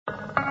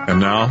And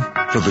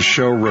now, for the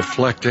show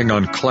reflecting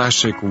on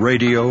classic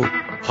radio,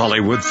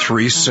 Hollywood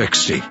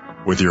 360,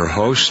 with your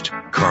host,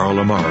 Carl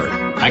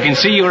Amari. I can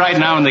see you right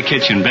now in the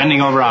kitchen, bending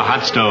over a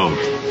hot stove,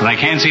 but I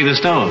can't see the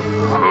stove.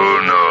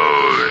 Who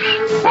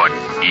knows what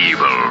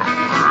evil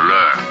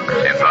lurks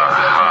in the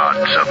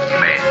hearts of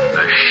men?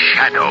 The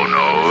shadow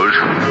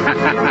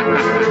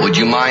knows. Would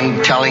you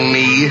mind telling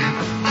me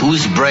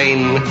whose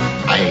brain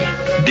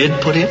I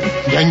did put in?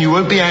 And you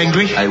won't be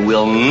angry? I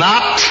will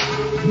not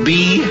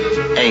be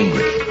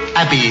angry.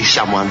 Abby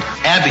someone.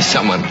 Abby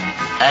someone.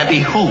 Abby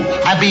who?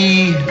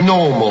 Abby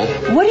normal.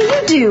 What do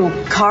you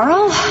do,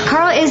 Carl?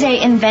 Carl is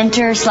a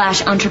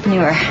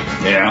inventor/entrepreneur.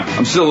 Yeah,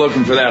 I'm still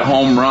looking for that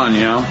home run,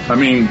 you know? I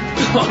mean,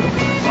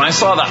 when I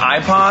saw the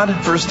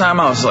iPod first time,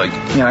 I was like,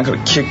 man, I could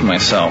have kicked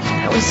myself.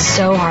 That was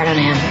so hard on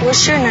him.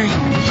 What's your name?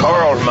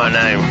 Carl's my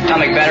name.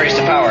 Atomic batteries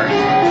to power.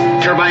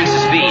 Turbines to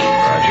speed.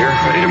 Roger,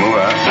 ready to move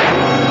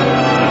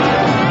out.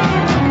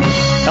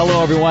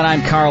 Hello, everyone.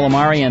 I'm Carl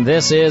Amari, and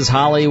this is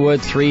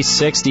Hollywood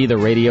 360, the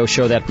radio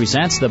show that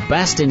presents the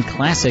best in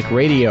classic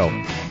radio.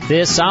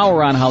 This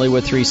hour on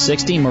Hollywood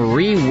 360,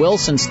 Marie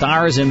Wilson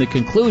stars in the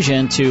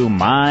conclusion to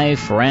My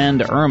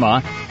Friend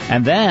Irma,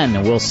 and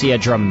then we'll see a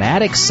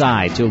dramatic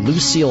side to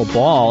Lucille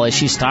Ball as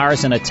she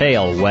stars in a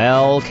tale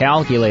well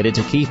calculated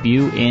to keep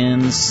you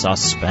in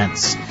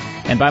suspense.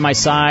 And by my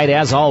side,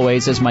 as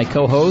always, is my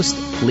co-host,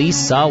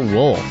 Lisa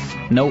Wolf.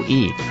 No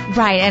E.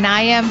 Right, and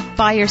I am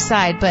by your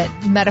side,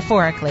 but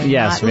metaphorically,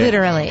 yes, not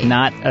literally.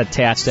 Not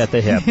attached at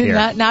the hip here.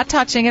 not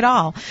touching at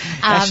all.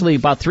 Actually,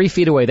 about 3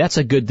 feet away. That's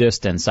a good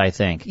distance, I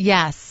think.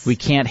 Yes. We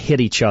can't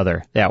hit each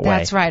other that way.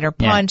 That's right, or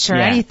punch or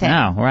anything.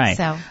 No, right.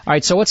 So. All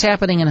right, so what's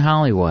happening in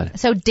Hollywood?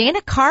 So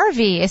Dana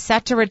Carvey is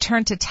set to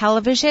return to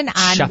television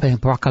on... Chopping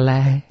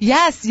broccoli.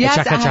 Yes.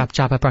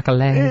 Chop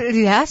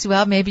broccoli. Yes,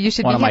 well, maybe you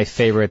should One of my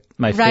favorite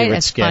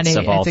skits funny.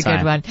 of all time. It's a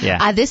good one.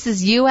 Yeah. This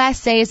is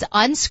USA's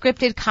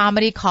unscripted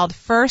comedy called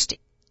First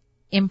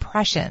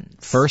Impressions.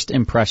 First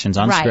Impressions,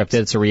 unscripted. Right.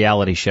 It's a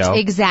reality show.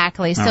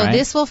 Exactly. So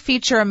this will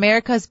feature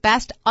America's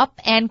best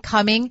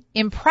up-and-coming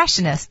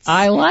impressionists.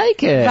 I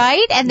like it.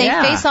 Right? And they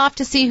face off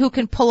to see who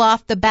can pull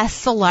off the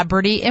best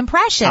celebrity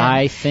impression.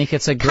 I think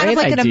it's a great idea. Kind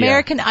of like an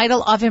American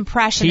Idol of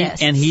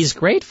impressionists. And he's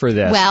great for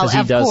this. Well,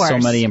 because he does so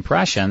many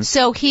impressions.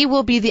 So he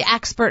will be the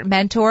expert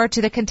mentor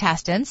to the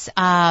contestants.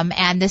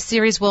 And this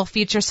series will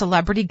feature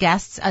celebrity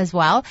guests as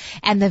well.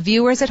 And the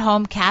viewers at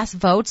home cast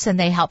votes and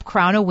they help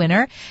crown a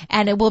winner.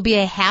 And it will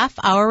be a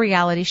half-hour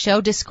reality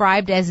show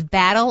described as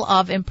Battle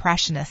of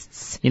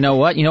Impressionists. You know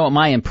what? You know what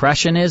my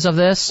impression is of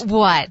this?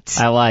 What?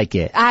 I like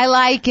it. I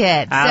like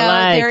it.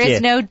 There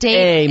is no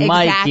date hey,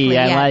 Mikey, exactly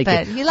yet, I like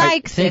but it. He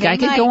likes think it. I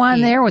could go on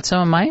there with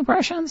some of my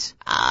impressions?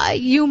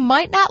 You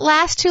might not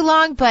last too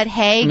long, but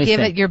hey,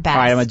 give it your best.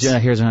 All right, I'm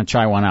gonna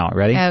try one out.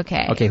 Ready?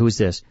 Okay. Okay, who's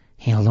this?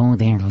 Hello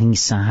there,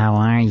 Lisa. How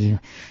are you?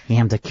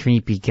 I'm the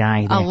creepy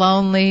guy there. A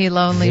lonely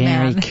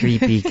man. Very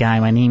creepy guy.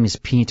 My name is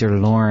Peter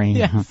Lorre.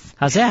 Yes.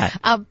 How's that?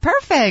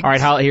 Perfect. All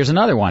right, here's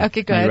another one.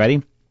 Okay, good. Are you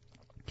ready?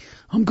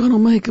 I'm gonna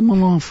make him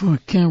an offer I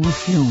can't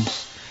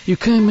refuse. You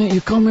come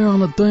here on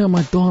the day of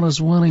my daughter's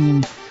wedding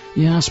and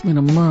you asked me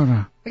to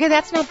murder. Okay,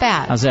 that's not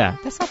bad. How's that?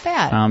 That's not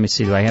bad. Let me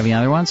see. Do I have any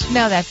other ones?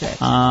 No, that's it.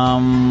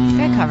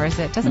 That covers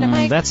it, doesn't it,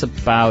 Mike? That's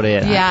about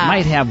it. Yeah. I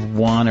might have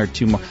one or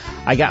two more.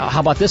 How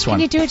about this one?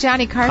 Can you do a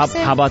Johnny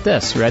Carson? How about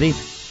this? Ready?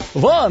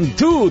 1,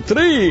 2,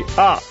 3.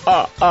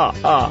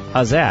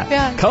 How's that?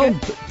 Yeah.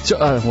 Count.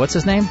 What's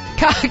his name?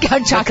 Count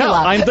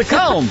Chocula. I'm the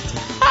Count.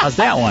 How's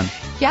that one?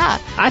 Yeah.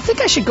 I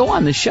think I should go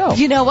on this show.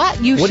 You know what?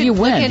 What do you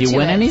win? Do you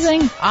win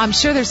anything? I'm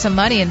sure there's some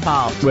money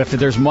involved. If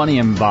there's money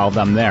involved,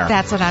 I'm there.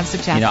 That's what I'm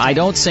suggesting. I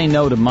don't say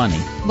no to money.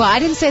 Well, I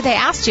didn't say they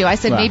asked you. I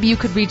said maybe you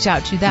could reach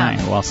out to them.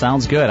 Right. Well,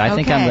 sounds good. I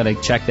think I'm going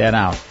to check that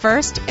out.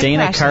 First Impressions.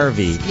 Dana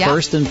Carvey. Yep.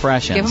 First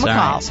Impressions. Give him a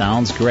call. Right.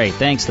 Sounds great.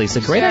 Thanks,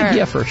 Lisa. Great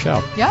idea for a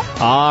show.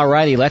 Yep. All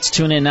righty. Let's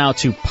tune in now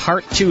to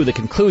part 2, the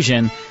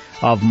conclusion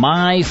of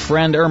My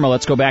Friend Irma.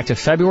 Let's go back to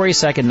February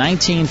 2nd,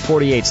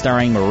 1948,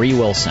 starring Marie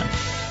Wilson.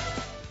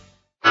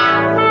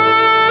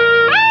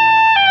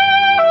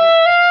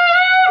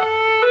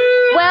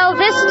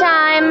 This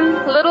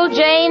time, little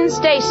Jane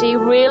Stacy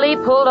really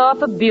pulled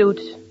off a beaut.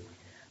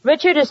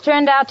 Richard has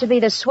turned out to be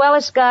the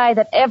swellest guy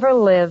that ever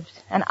lived,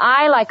 and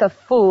I, like a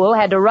fool,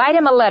 had to write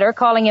him a letter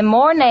calling him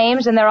more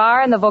names than there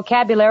are in the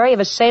vocabulary of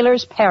a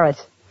sailor's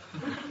parrot.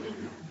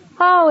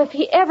 Oh, if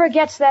he ever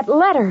gets that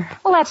letter.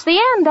 Well, that's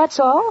the end, that's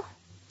all.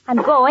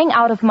 I'm going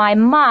out of my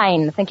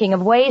mind thinking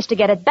of ways to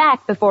get it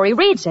back before he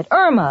reads it.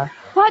 Irma.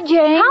 What,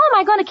 Jane? How am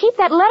I going to keep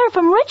that letter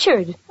from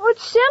Richard? Well,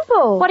 it's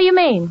simple. What do you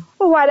mean?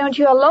 Well, why don't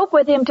you elope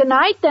with him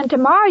tonight, then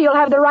tomorrow you'll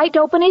have the right to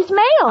open his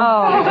mail.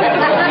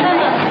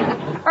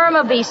 Oh.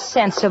 Irma, be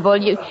sensible.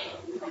 Wait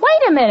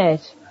a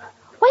minute.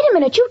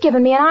 You've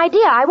given me an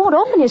idea. I won't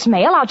open his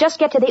mail. I'll just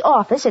get to the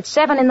office at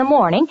 7 in the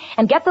morning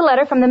and get the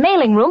letter from the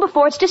mailing room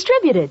before it's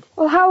distributed.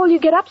 Well, how will you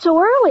get up so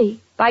early?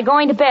 By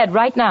going to bed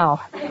right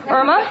now.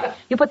 Irma,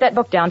 you put that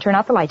book down. Turn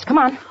out the lights. Come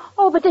on.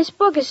 Oh, but this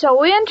book is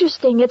so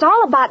interesting. It's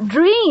all about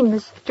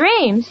dreams.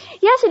 Dreams?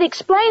 Yes, it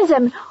explains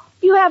them.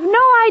 You have no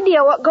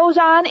idea what goes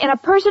on in a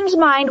person's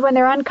mind when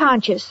they're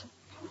unconscious.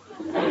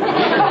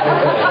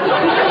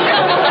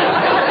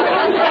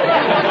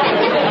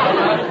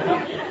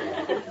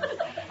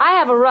 I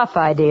have a rough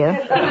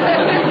idea.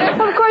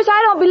 Well, of course,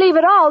 I don't believe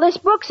it all. This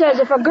book says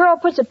if a girl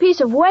puts a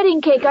piece of wedding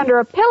cake under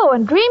a pillow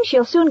and dreams,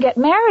 she'll soon get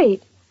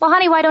married. Well,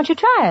 honey, why don't you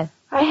try it?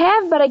 I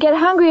have, but I get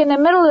hungry in the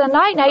middle of the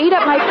night and I eat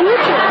up my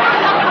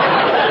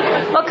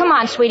future. Well, come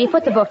on, sweetie,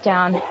 put the book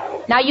down.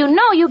 Now, you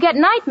know you get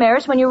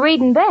nightmares when you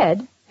read in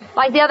bed.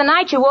 Like the other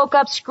night, you woke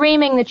up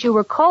screaming that you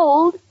were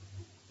cold.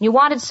 You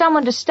wanted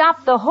someone to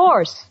stop the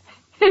horse.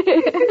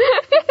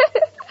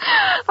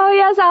 Oh,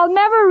 yes, I'll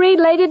never read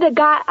Lady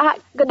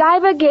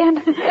Godiva again.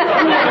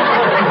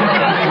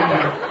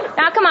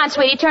 Now, come on,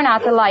 sweetie, turn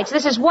out the lights.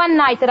 This is one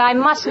night that I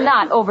must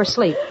not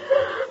oversleep.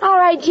 All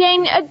right,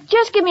 Jane,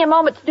 just give me a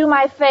moment to do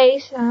my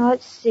face.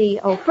 Let's see.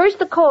 Oh, first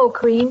the cold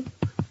cream.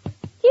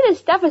 Gee, this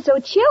stuff is so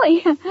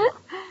chilly.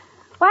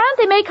 Why don't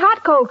they make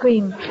hot cold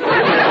cream?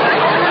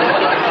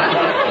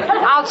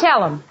 I'll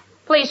tell them.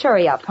 Please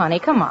hurry up, honey.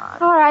 Come on.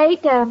 All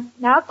right,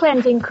 now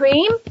cleansing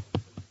cream,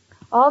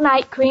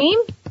 all-night cream,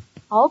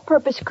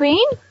 all-purpose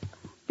cream,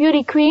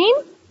 beauty cream,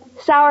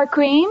 sour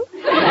cream.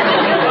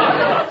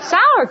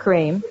 Sour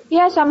cream?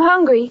 Yes, I'm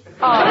hungry.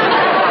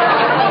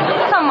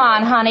 Oh. Come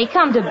on, honey.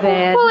 Come to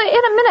bed. Well,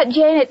 in a minute,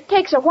 Jane. It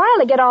takes a while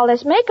to get all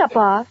this makeup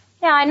off.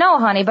 Yeah, I know,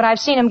 honey, but I've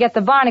seen him get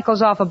the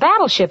barnacles off a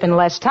battleship in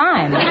less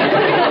time.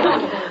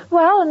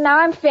 Well, now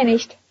I'm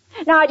finished.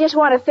 Now I just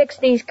want to fix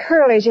these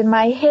curlers in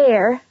my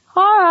hair.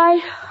 All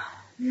right.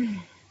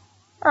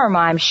 Irma,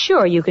 I'm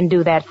sure you can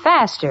do that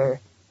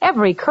faster.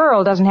 Every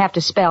curl doesn't have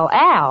to spell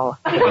Al.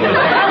 Well,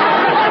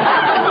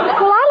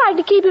 I like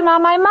to keep him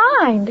on my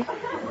mind.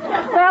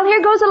 Well,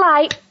 here goes the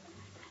light.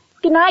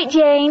 Good night,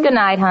 Jane. Good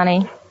night,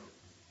 honey.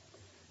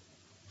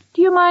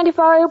 Do you mind if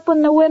I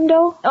open the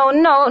window? Oh,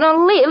 no,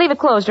 leave it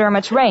closed, Irma.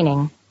 It's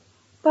raining.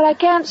 But I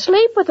can't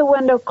sleep with the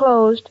window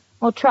closed.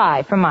 Well,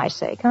 try, for my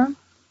sake, huh?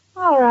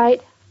 All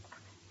right.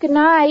 Good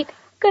night.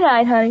 Good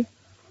night, honey.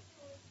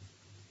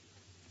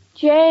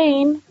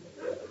 Jane.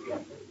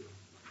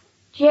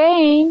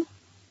 Jane.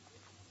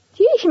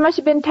 Gee, she must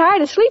have been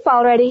tired of sleep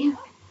already.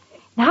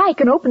 Now I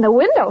can open the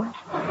window.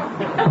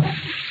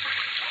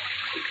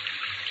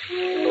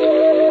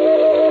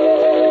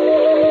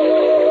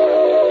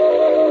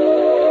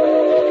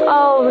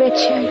 Oh,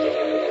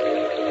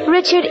 Richard.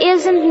 Richard,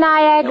 isn't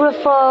Niagara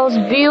Falls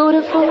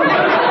beautiful?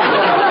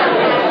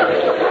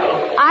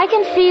 I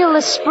can feel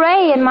the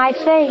spray in my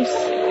face.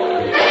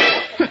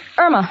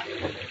 Irma,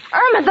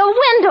 the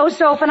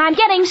window's open. I'm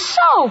getting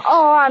soaked.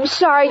 Oh, I'm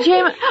sorry,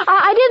 Jane.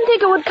 I didn't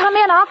think it would come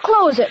in. I'll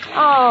close it.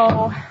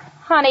 Oh,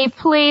 honey,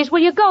 please, will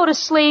you go to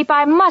sleep?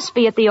 I must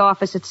be at the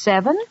office at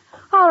 7.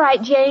 All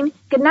right, Jane.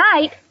 Good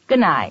night. Good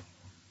night.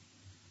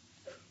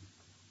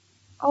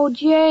 Oh,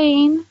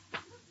 Jane.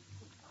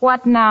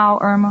 What now,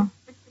 Irma?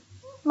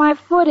 My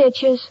foot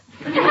itches.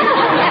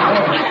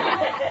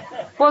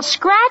 Well,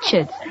 scratch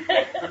it.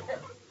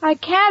 I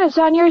can't. It's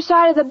on your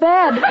side of the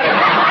bed.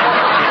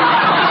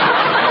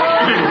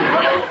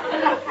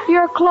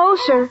 You're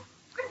closer.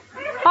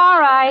 All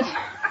right.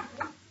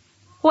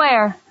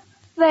 Where?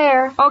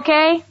 There.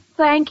 Okay.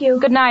 Thank you.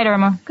 Good night,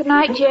 Irma. Good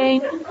night,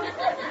 Jane.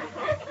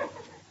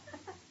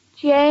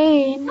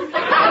 Jane.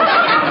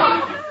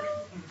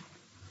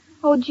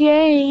 Oh,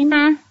 Jane.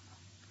 Hmm?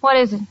 What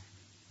is it?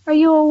 Are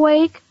you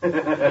awake?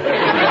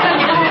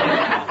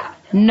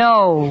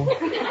 No.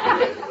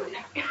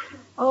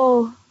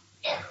 Oh.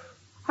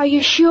 Are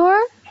you sure?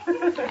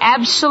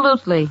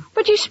 Absolutely.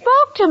 But you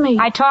spoke to me.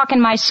 I talk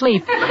in my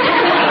sleep.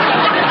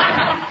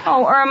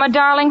 Oh, Irma,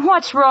 darling,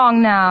 what's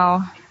wrong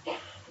now?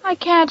 I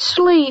can't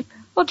sleep.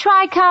 Well,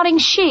 try counting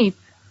sheep.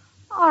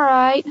 All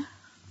right.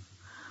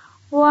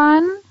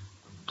 1,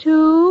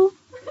 2,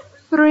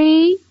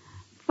 3,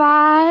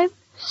 5,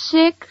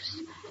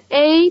 6,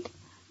 8,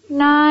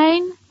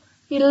 9,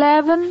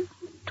 11,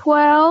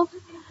 12.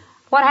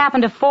 What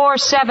happened to 4,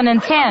 7,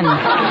 and 10?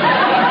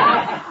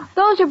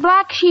 Those are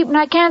black sheep, and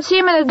I can't see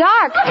them in the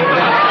dark.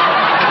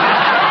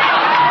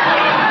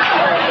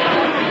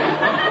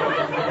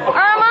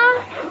 Irma,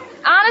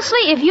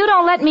 honestly, if you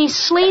don't let me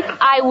sleep,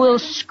 I will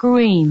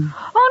scream.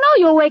 Oh, no,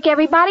 you'll wake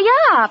everybody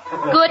up.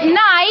 Good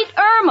night,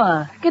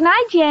 Irma. Good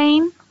night,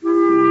 Jane.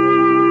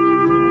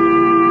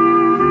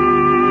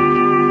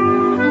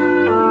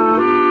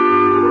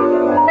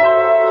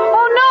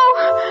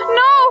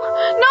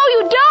 Oh, no,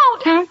 you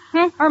don't.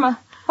 Irma,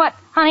 what,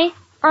 honey?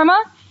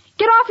 Irma?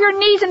 Get off your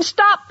knees and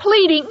stop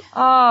pleading.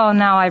 Oh,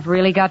 now I've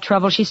really got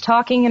trouble. She's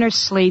talking in her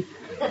sleep.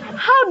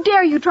 How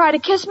dare you try to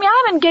kiss me?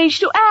 I'm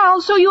engaged to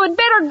Al, so you had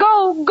better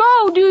go.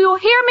 Go. Do you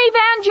hear me,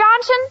 Van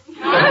Johnson?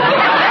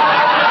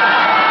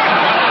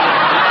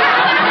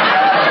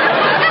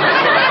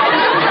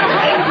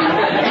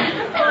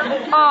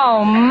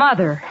 Oh,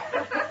 Mother.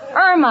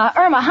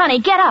 Irma, honey,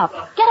 get up.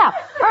 Get up.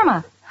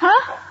 Irma.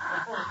 Huh?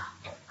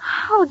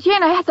 Oh,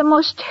 Jane, I had the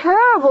most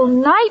terrible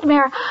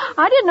nightmare.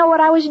 I didn't know what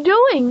I was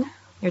doing.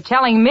 You're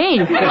telling me.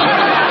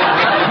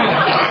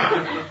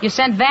 You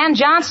sent Van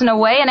Johnson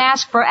away and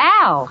asked for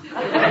Al.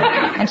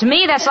 And to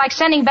me, that's like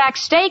sending back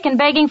steak and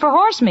begging for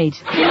horse meat.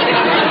 Gee,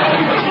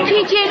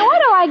 Jane, why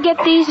do I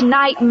get these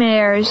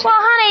nightmares? Well,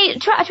 honey,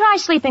 try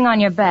sleeping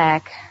on your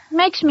back.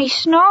 Makes me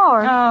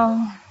snore.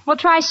 Oh, well,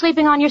 try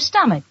sleeping on your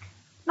stomach.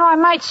 No, I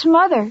might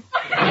smother.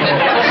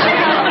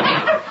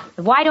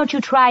 Why don't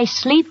you try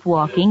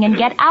sleepwalking and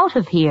get out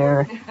of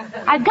here?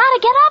 I've got to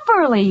get up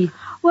early.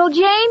 Well,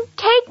 Jane,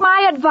 take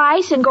my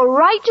advice and go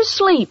right to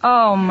sleep.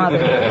 Oh,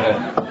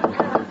 Mother.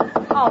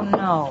 Oh,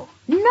 no.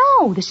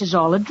 No, this is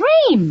all a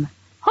dream.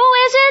 Who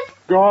is it?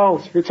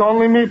 Girls, it's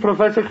only me,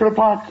 Professor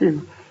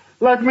Kropotkin.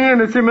 Let me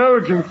in, it's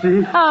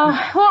emergency.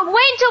 Oh, well,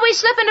 wait until we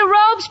slip into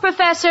robes,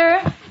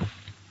 Professor.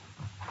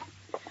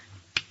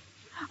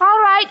 All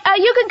right,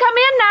 you can come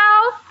in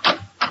now.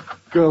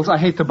 Girls, I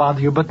hate to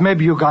bother you, but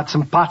maybe you got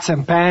some pots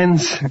and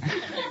pans.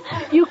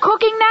 You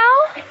cooking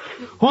now?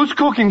 Who's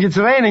cooking? It's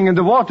raining and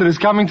the water is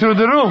coming through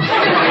the roof.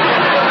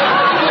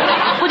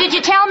 Well, did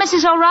you tell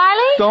Mrs.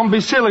 O'Reilly? Don't be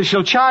silly.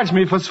 She'll charge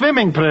me for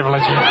swimming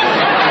privileges.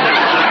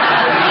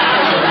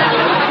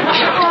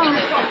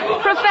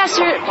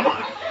 Professor,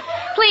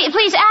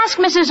 please ask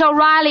Mrs.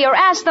 O'Reilly or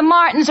ask the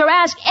Martins or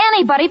ask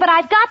anybody, but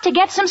I've got to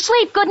get some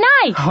sleep. Good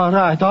night. All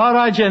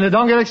right, Jenny.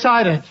 Don't get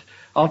excited.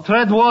 I'll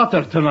tread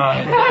water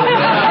tonight.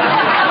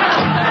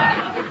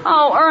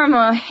 Oh,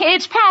 Irma,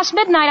 it's past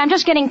midnight. I'm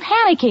just getting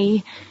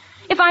panicky.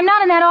 If I'm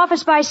not in that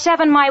office by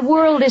 7, my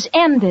world is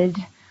ended.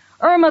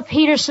 Irma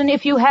Peterson,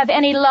 if you have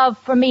any love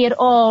for me at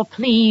all,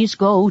 please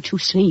go to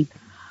sleep.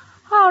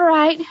 All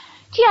right.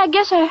 Gee, I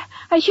guess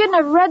I shouldn't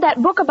have read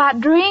that book about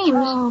dreams.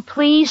 Oh,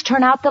 please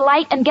turn out the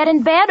light and get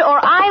in bed, or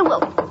I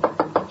will...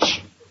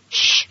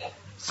 Shh.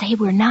 Say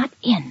we're not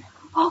in.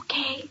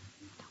 Okay.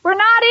 We're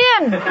not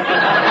in.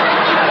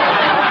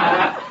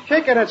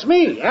 Chicken, it's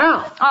me,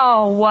 Al.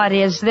 Oh, what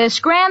is this,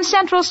 Grand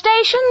Central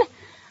Station?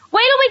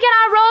 Wait till we get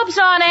our robes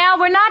on, Al.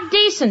 We're not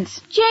decent.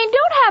 Jane,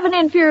 don't have an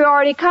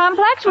inferiority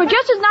complex. We're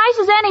just as nice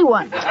as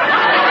anyone. Okay,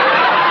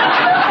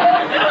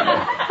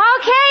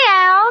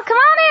 Al. Come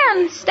on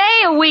in.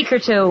 Stay a week or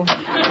two.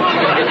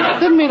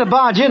 Didn't mean to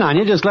barge in on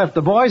you. Just left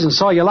the boys and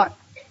saw you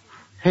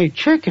Hey,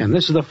 Chicken,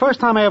 this is the first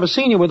time I ever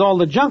seen you with all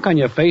the junk on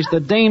your face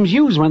that dames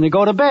use when they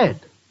go to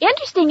bed.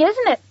 Interesting,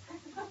 isn't it?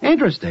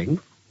 Interesting?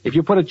 If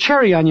you put a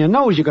cherry on your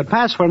nose, you could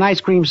pass for an ice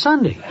cream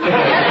sundae.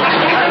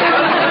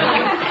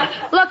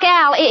 Look,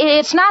 Al,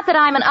 it's not that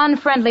I'm an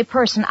unfriendly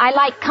person. I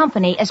like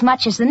company as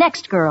much as the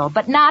next girl,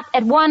 but not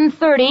at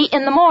 1:30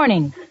 in the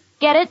morning.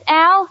 Get it,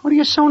 Al? What are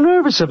you so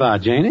nervous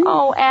about, Janie?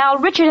 Oh, Al,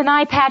 Richard and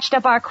I patched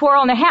up our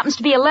quarrel, and there happens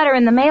to be a letter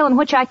in the mail in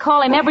which I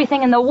call him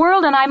everything in the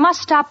world, and I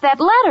must stop that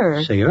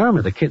letter. Say,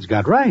 Irma, the kid's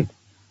got right.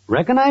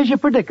 Recognize your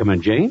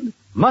predicament, Jane.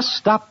 Must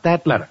stop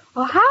that letter.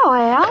 Well, how,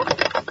 Al?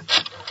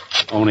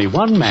 Only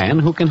one man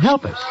who can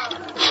help us.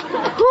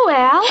 Who,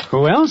 Al?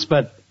 Who else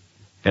but...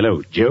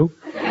 Hello, Joe.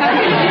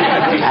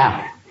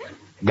 Al.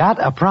 Got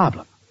a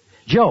problem.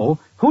 Joe,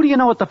 who do you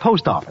know at the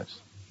post office?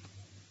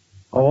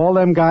 Oh, all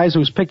them guys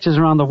whose pictures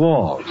are on the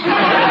wall.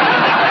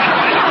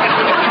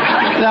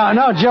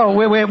 No, Joe,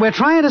 we're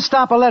trying to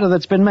stop a letter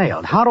that's been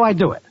mailed. How do I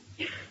do it?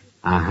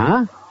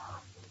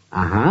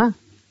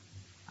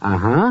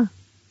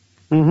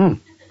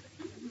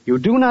 You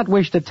do not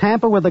wish to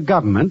tamper with the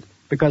government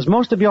because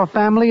most of your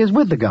family is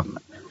with the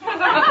government.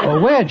 Well,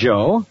 where,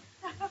 Joe?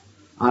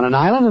 On an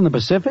island in the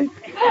Pacific?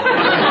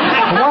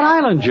 What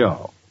island,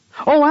 Joe?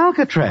 Oh,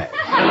 Alcatraz.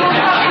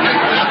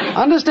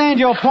 Understand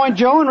your point,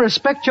 Joe, and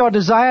respect your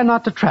desire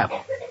not to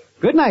travel.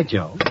 Good night,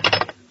 Joe.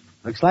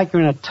 Looks like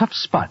you're in a tough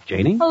spot,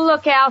 Janie. Oh,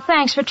 look, Al,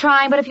 thanks for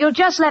trying, but if you'll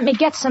just let me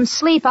get some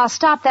sleep, I'll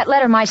stop that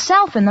letter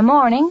myself in the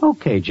morning.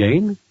 Okay,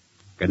 Jane.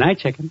 Good night,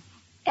 Chicken.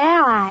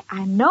 Al,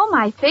 I know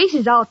my face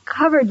is all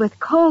covered with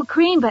cold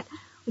cream, but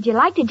would you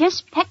like to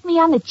just peck me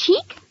on the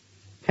cheek?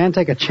 Can't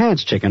take a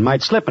chance, Chicken.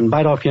 Might slip and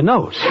bite off your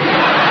nose.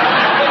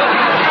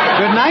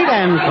 Good night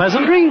and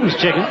pleasant dreams,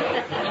 Chicken.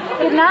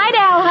 Good night,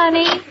 Al,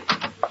 honey.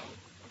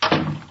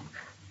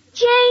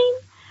 Jane,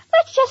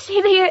 let's just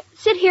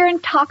sit here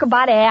and talk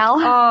about Al.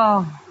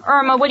 Oh,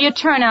 Irma, will you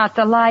turn out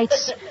the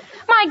lights?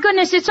 My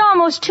goodness, it's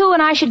almost 2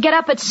 and I should get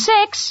up at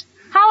 6.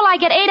 How will I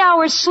get 8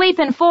 hours sleep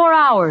in 4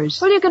 hours?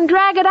 Well, you can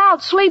drag it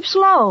out. Sleep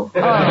slow.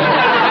 Oh.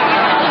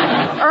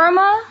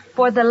 Irma,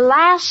 for the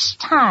last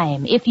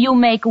time, if you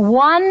make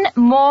one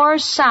more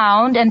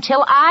sound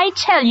until I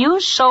tell you,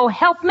 so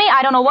help me,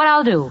 I don't know what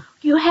I'll do.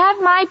 You have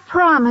my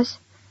promise.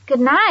 Good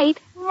night.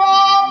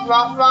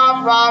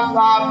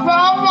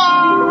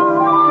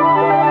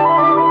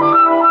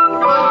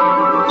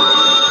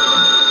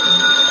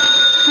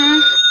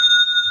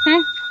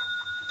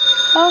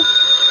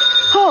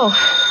 Oh,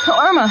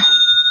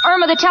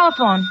 Irma, the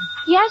telephone.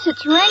 Yes,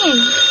 it's ringing.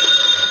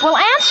 Well,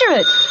 answer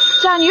it.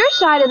 It's on your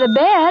side of the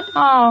bed.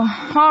 Oh,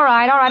 all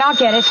right, I'll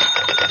get it.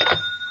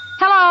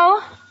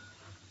 Hello?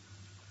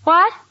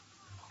 What?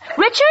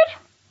 Richard?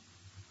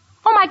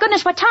 Oh, my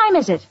goodness, what time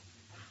is it?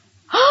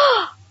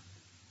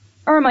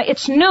 Irma,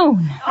 it's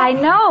noon. I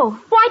know.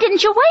 Why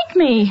didn't you wake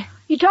me?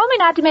 You told me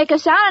not to make a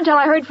sound until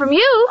I heard from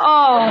you.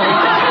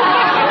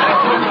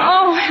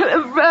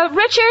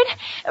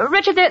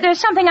 Richard, there's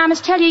something I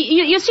must tell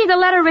you. You see the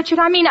letter, Richard.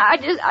 I mean,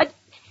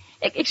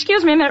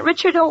 Excuse me a minute,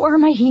 Richard. Oh,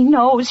 Irma, he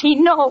knows.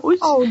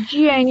 Oh,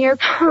 Jane, you're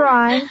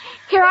crying.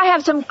 Here, I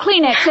have some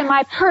Kleenex in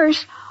my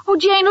purse. Oh,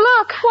 Jane,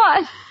 look.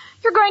 What?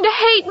 You're going to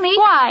hate me.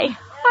 Why?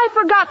 I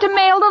forgot to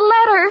mail the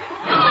letter.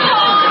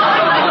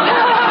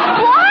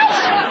 What?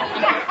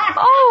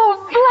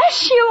 Oh,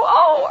 bless you.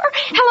 Oh,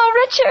 hello,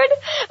 Richard.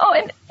 Oh,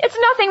 and it's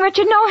nothing,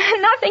 Richard. No,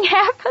 nothing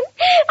happened.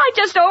 I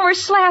just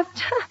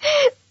overslept.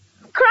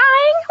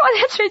 Crying? Oh,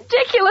 that's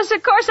ridiculous.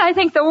 Of course I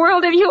think the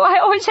world of you. I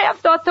always have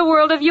thought the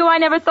world of you. I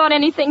never thought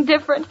anything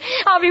different.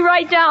 I'll be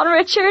right down,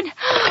 Richard.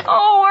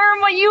 Oh,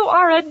 Irma, you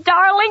are a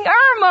darling.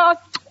 Irma.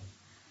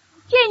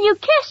 Jane, you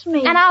kissed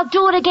me. And I'll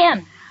do it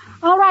again.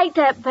 All right,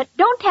 but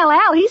don't tell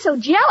Al. He's so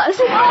jealous.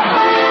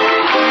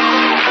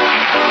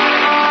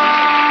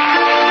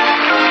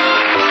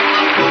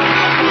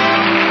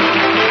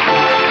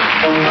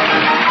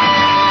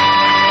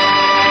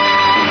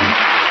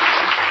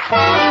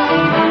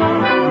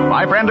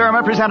 My Friend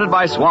Irma, presented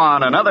by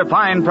Swan, another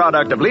fine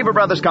product of Lever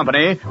Brothers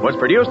Company, was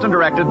produced and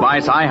directed by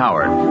Cy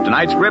Howard.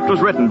 Tonight's script was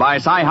written by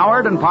Cy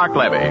Howard and Park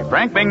Levy.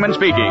 Frank Bingman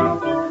speaking.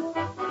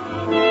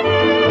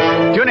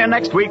 Tune in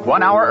next week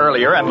 1 hour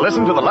earlier and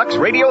listen to the Lux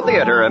Radio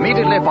Theater,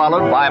 immediately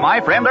followed by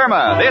My Friend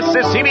Irma. This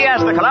is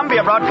CBS, the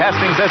Columbia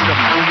Broadcasting System.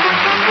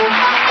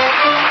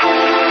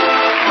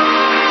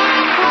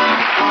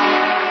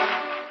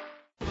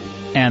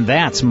 And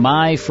that's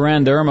My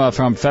Friend Irma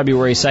from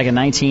February 2nd,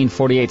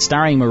 1948,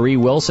 starring Marie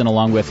Wilson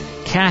along with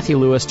Cathy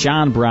Lewis,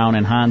 John Brown,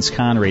 and Hans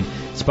Conried.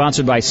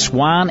 Sponsored by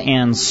Swan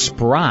and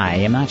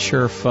Spry. I'm not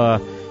sure if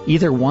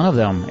either one of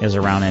them is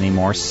around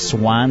anymore.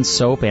 Swan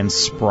Soap and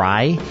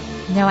Spry.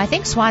 No, I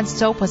think Swan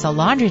Soap was a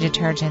laundry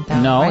detergent,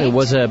 though. No, right? It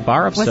was a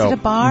bar of soap. Was it a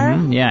bar?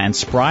 Mm-hmm. Yeah, and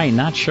Spry,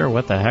 not sure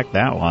what the heck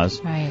that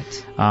was. Right.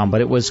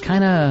 But it was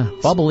kind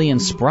of bubbly and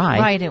spry.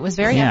 Right, it was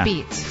very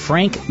upbeat.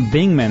 Frank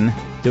Bingman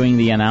doing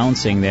the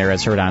announcing there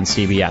as heard on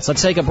CBS.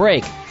 Let's take a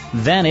break.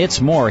 Then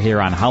it's more here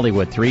on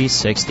Hollywood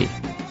 360.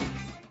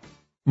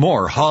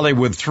 More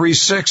Hollywood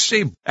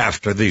 360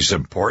 after these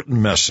important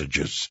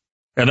messages.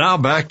 And now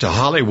back to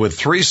Hollywood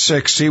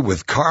 360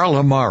 with Carl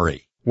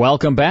Amari.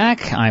 Welcome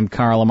back. I'm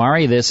Carl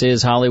Amari. This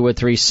is Hollywood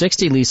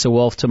 360. Lisa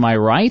Wolf to my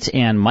right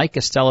and Mike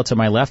Costello to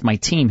my left, my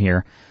team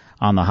here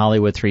on the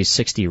Hollywood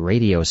 360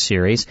 radio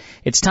series.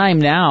 It's time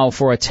now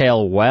for a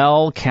tale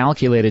well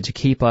calculated to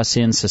keep us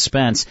in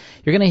suspense.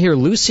 You're going to hear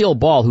Lucille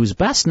Ball, who's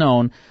best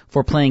known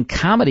for playing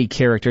comedy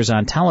characters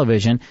on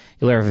television.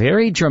 You'll hear a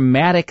very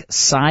dramatic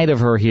side of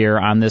her here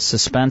on this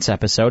suspense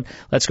episode.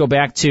 Let's go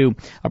back to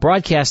a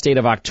broadcast date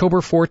of October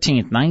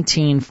 14th,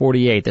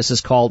 1948. This is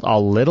called A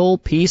Little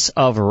Piece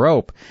of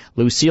Rope.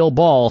 Lucille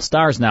Ball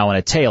stars now in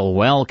a tale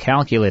well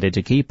calculated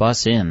to keep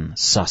us in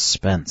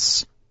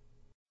suspense.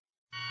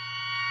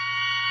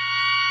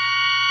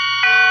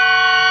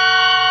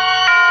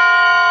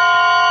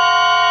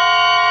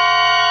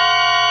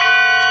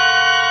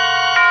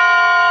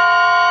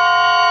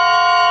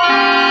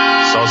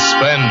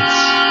 Suspense.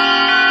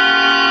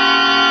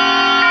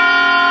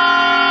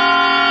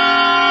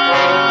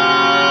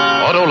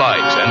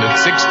 Auto-Lite and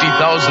its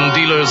 60,000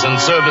 dealers and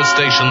service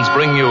stations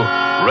bring you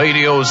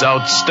radio's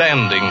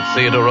outstanding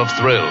theater of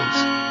thrills.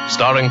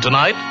 Starring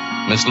tonight,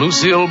 Miss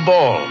Lucille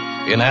Ball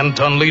in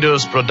Anton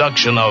Leader's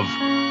production of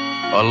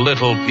A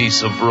Little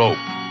Piece of Rope.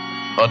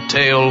 A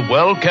tale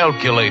well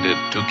calculated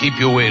to keep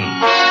you in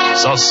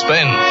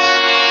suspense.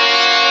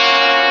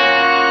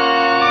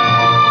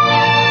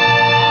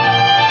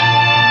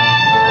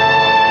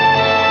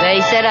 They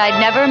said I'd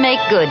never make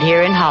good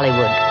here in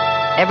Hollywood.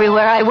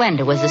 Everywhere I went,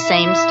 it was the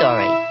same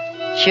story.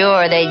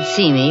 Sure, they'd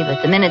see me,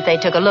 but the minute they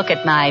took a look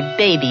at my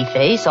baby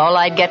face, all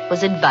I'd get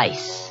was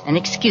advice and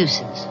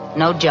excuses.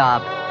 No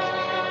job.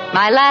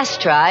 My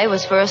last try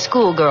was for a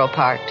schoolgirl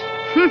part.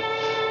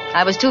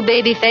 I was too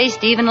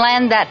baby-faced to even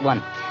land that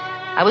one.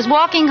 I was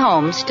walking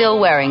home, still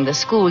wearing the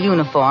school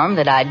uniform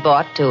that I'd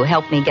bought to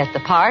help me get the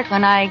part,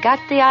 when I got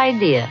the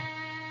idea.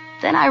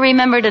 Then I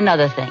remembered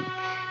another thing.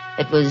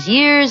 It was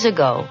years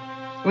ago,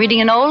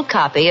 reading an old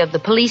copy of the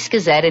Police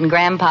Gazette in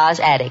Grandpa's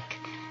attic.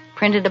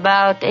 Printed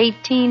about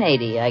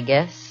 1880, I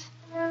guess.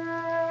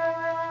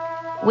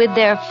 With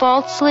their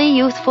falsely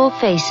youthful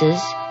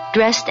faces,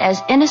 dressed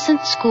as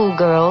innocent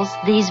schoolgirls,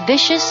 these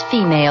vicious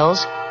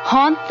females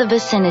haunt the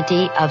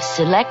vicinity of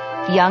select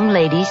young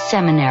ladies'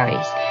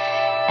 seminaries.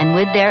 And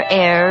with their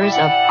airs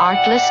of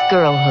artless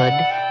girlhood,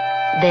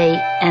 they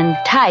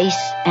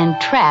entice and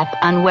trap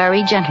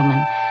unwary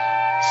gentlemen,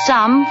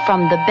 some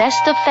from the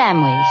best of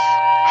families.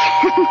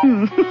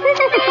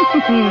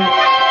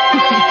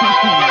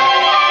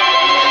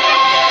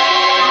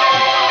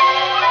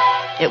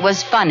 It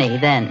was funny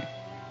then.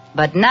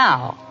 But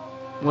now,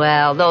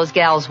 well, those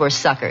gals were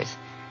suckers.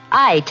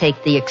 I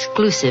take the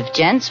exclusive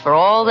gents for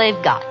all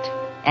they've got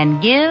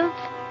and give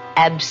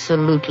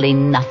absolutely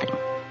nothing.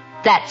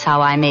 That's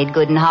how I made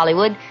good in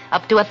Hollywood,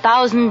 up to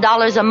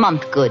 $1,000 a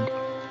month good.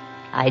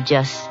 I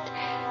just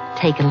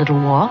take a little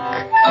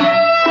walk.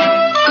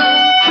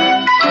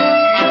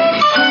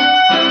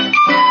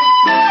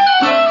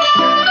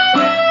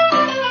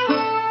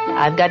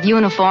 I've got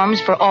uniforms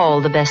for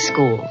all the best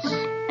schools.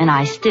 and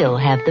I still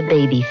have the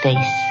baby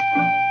face.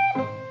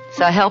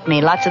 So help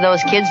me, lots of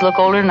those kids look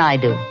older than I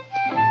do.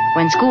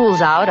 When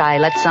school's out, I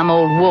let some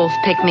old wolf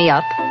pick me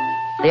up.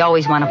 They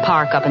always want to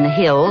park up in the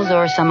hills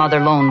or some other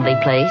lonely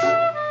place.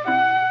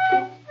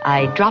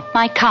 I drop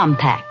my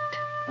compact.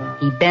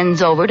 He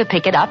bends over to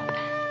pick it up.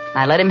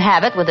 I let him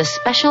have it with a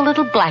special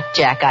little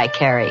blackjack I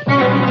carry.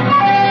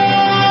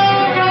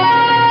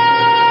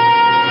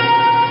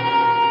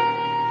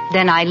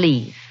 Then I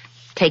leave,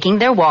 taking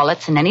their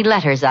wallets and any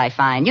letters I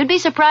find. You'd be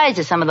surprised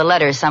at some of the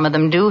letters some of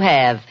them do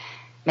have.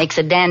 Makes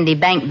a dandy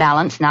bank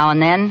balance now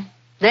and then.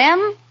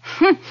 Them?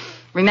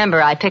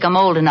 Remember, I pick 'em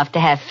old enough to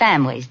have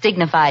families,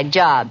 dignified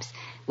jobs.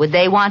 Would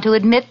they want to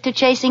admit to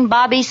chasing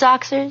Bobby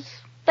Soxers?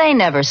 They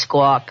never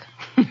squawk.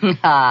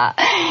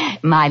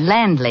 My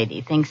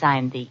landlady thinks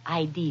I'm the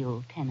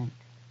ideal tenant.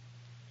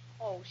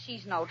 Oh,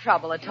 she's no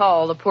trouble at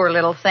all, the poor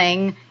little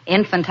thing.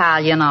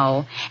 Infantile, you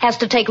know. Has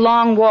to take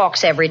long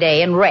walks every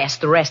day and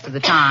rest the rest of the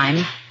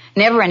time.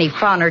 Never any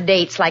fun or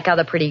dates like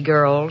other pretty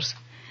girls.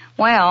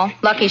 Well,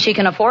 lucky she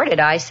can afford it,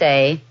 I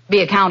say. Be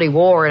a county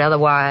ward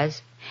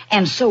otherwise.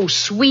 And so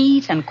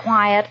sweet and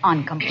quiet,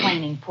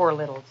 uncomplaining, poor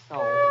little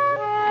soul.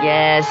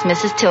 Yes,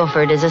 Mrs.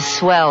 Tilford is a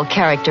swell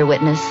character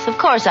witness. Of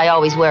course, I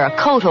always wear a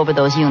coat over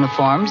those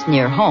uniforms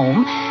near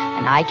home,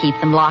 and I keep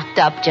them locked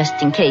up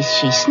just in case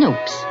she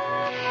snoops.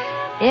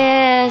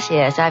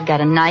 Yes, I've got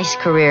a nice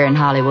career in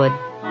Hollywood.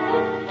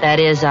 That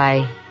is,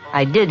 I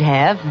did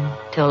have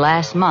until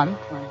last month.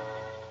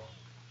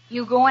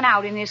 You going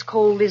out in this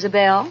cold,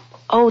 Isabel?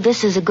 Oh,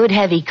 this is a good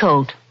heavy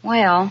coat.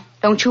 Well,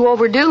 don't you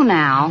overdo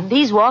now.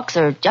 These walks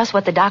are just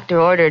what the doctor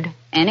ordered.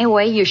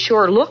 Anyway, you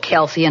sure look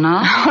healthy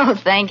enough. Oh,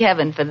 thank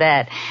heaven for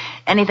that.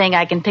 Anything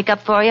I can pick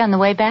up for you on the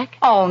way back?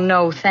 Oh,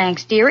 no,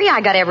 thanks, dearie.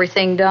 I got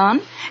everything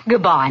done.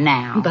 Goodbye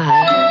now.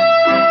 Bye.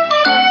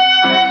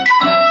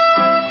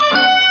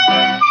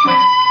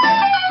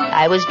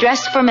 I was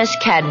dressed for Miss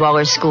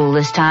Cadwaller's school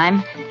this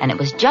time, and it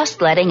was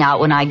just letting out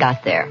when I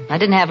got there. I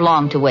didn't have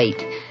long to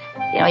wait.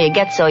 You know, you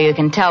get so you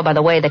can tell by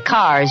the way the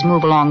cars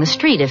move along the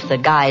street if the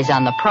guy's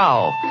on the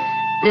prowl.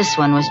 This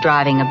one was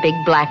driving a big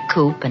black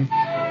coupe, and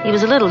he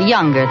was a little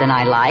younger than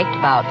I liked,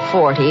 about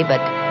 40,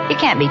 but you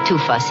can't be too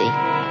fussy.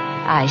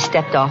 I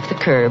stepped off the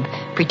curb,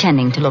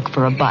 pretending to look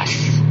for a bus.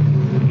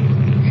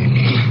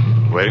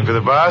 Waiting for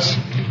the bus?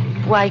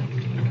 Why,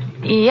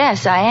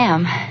 yes, I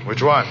am.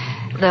 Which one?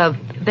 The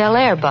Bel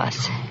Air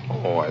bus.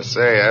 Oh, I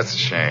say, that's a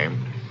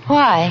shame.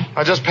 Why?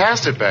 I just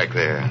passed it back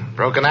there.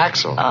 Broken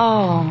axle.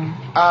 Oh.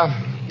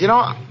 You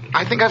know,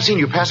 I think I've seen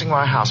you passing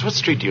my house. What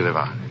street do you live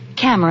on?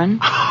 Cameron.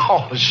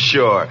 Oh,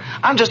 sure.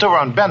 I'm just over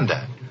on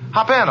Bender.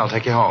 Hop in, I'll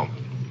take you home.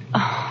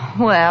 Oh,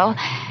 well,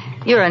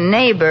 you're a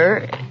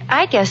neighbor.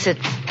 I guess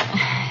it's...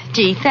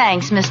 Gee,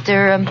 thanks,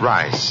 Mr.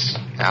 Rice.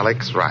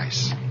 Alex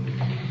Rice.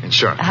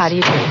 Insurance. How do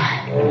you do?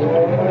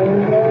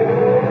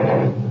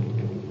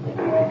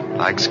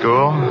 Like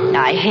school?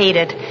 I hate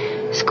it.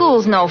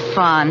 School's no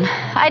fun.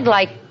 I'd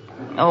like...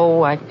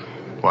 What?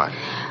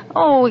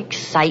 Oh,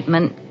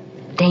 excitement.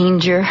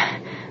 Danger.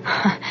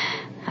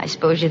 I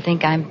suppose you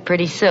think I'm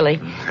pretty silly.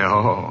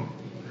 No,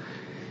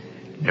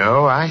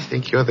 I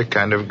think you're the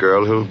kind of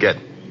girl who'll get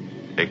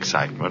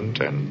excitement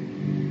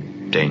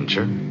and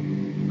danger.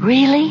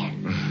 Really?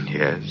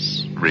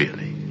 Yes,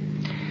 really.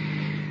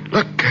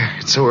 Look,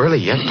 it's so early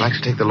yet. I'd like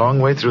to take the long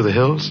way through the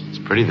hills. It's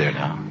pretty there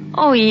now.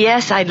 Oh,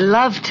 yes, I'd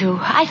love to.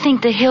 I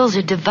think the hills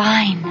are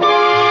divine.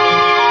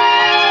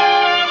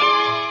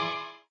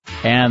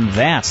 And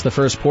that's the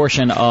first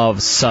portion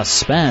of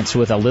Suspense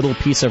with A Little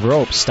Piece of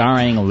Rope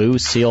starring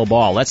Lucille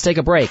Ball. Let's take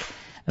a break.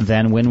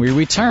 Then when we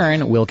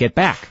return, we'll get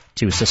back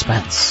to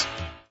Suspense.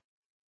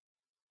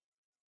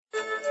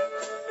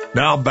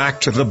 Now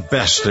back to the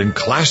best in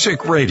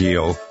classic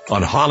radio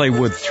on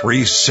Hollywood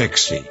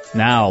 360.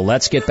 Now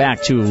let's get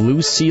back to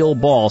Lucille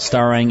Ball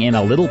starring in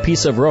A Little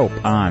Piece of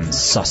Rope on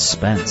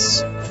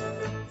Suspense.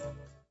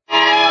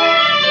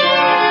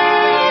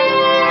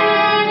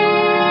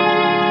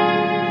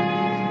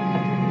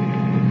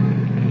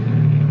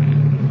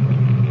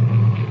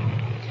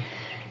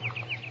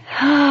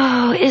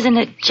 Isn't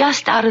it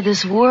just out of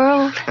this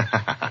world?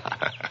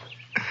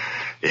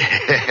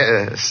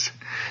 Yes,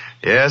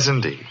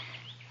 indeed.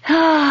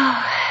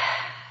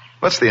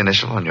 What's the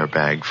initial on your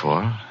bag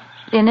for?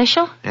 The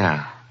initial?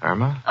 Yeah,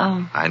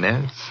 Irma?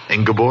 Inez?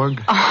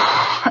 Ingeborg?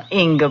 Oh,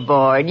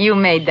 Ingeborg, you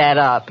made that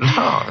up.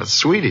 No, it's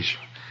Swedish.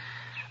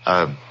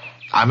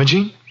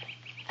 Imogene?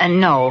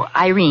 No,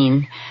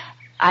 Irene.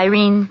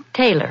 Irene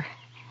Taylor.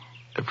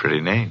 A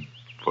pretty name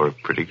for a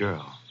pretty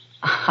girl.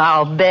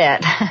 I'll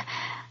bet.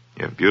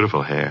 You have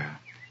beautiful hair,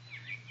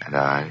 and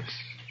eyes,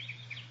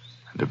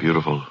 and a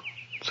beautiful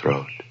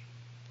throat.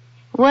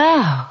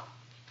 Wow,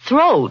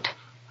 throat.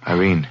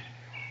 Irene,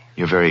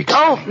 you're very...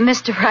 Oh,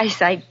 Mr.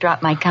 Rice, I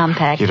dropped my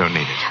compact. You don't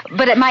need it.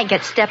 But it might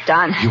get stepped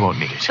on. You won't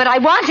need it. But I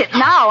want it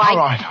now. All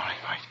right.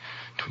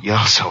 Don't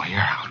yell so.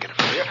 Here, I'll get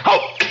it for you.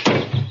 Oh!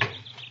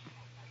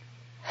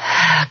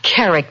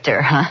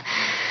 Character, huh?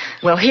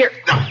 Well, here,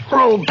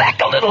 roll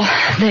back a little.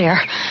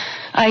 There.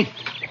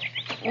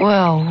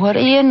 Well, what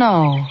do you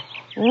know?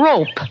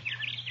 Rope.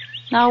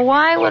 Now,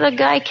 why would a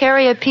guy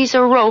carry a piece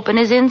of rope in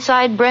his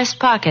inside breast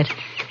pocket?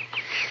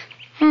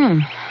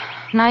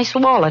 Nice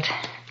wallet.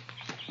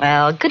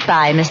 Well,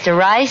 goodbye, Mr.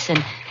 Rice,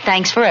 and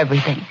thanks for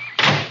everything.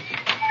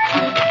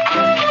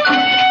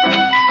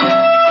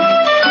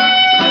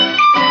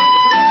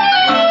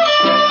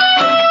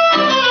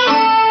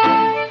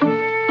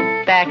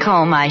 Back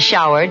home, I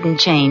showered and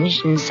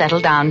changed and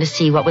settled down to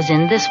see what was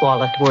in this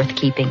wallet worth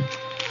keeping.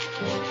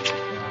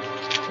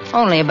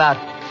 Only about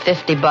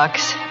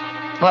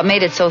 $50. What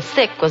made it so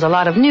thick was a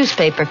lot of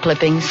newspaper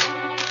clippings.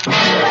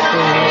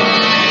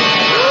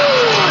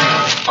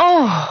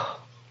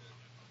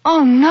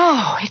 Oh,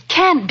 no, it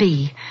can't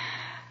be.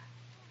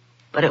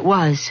 But it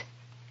was.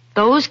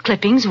 Those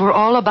clippings were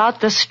all about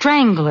the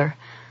Strangler,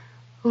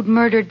 who'd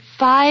murdered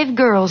 5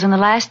 girls in the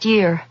last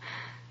year,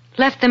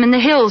 left them in the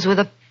hills with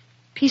a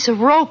piece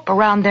of rope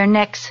around their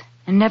necks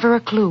and never a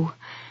clue.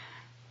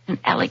 And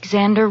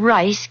Alexander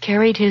Rice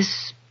carried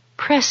his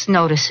press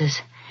notices.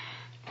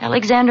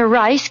 Alexander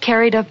Rice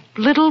carried a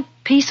little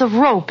piece of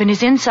rope in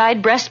his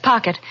inside breast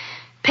pocket,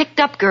 picked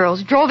up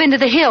girls, drove into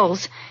the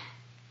hills.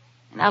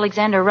 And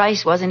Alexander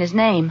Rice wasn't his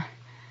name.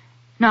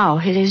 No,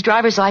 his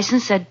driver's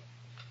license said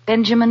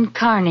Benjamin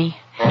Carney.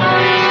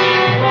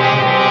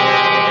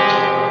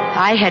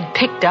 I had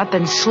picked up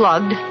and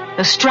slugged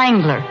the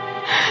Strangler.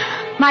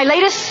 My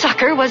latest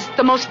sucker was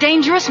the most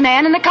dangerous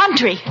man in the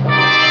country.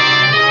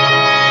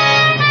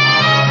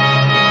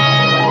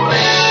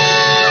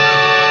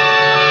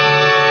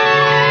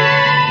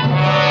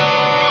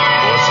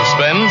 For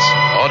Suspense,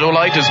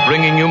 Auto-Lite is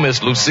bringing you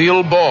Miss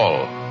Lucille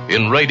Ball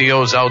in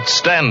radio's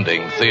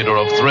outstanding theater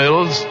of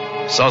thrills,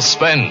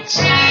 Suspense.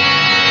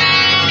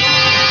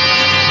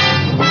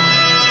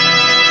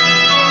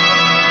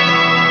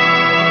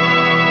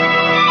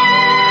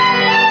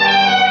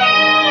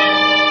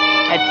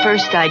 At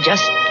first, I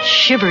just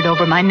shivered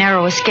over my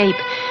narrow escape.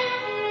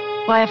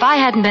 Why, if I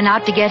hadn't been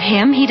out to get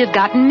him, he'd have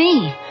gotten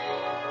me.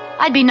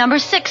 I'd be number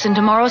 6 in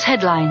tomorrow's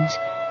headlines.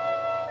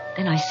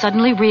 Then I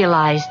suddenly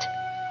realized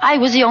I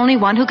was the only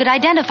one who could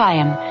identify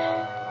him.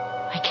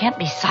 I can't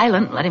be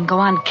silent, let him go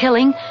on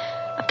killing.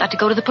 I've got to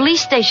go to the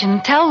police station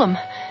and tell them.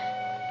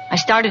 I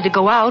started to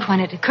go out when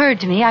it occurred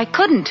to me I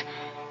couldn't.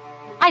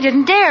 I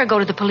didn't dare go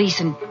to the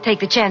police and take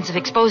the chance of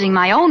exposing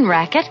my own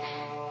racket.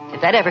 If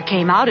that ever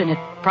came out, and it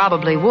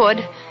probably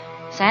would,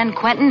 San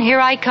Quentin, here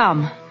I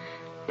come.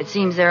 It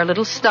seems they're a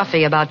little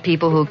stuffy about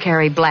people who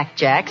carry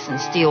blackjacks and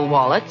steal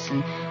wallets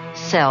and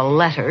sell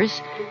letters.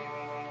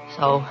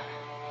 So,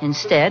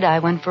 instead, I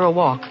went for a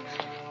walk.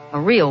 A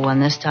real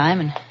one this time,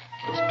 and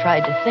just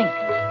tried to think.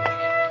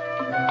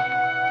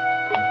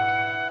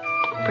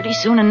 Pretty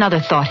soon another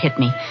thought hit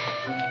me.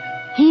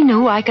 He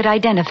knew I could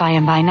identify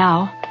him by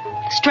now.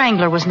 The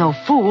Strangler was no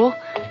fool.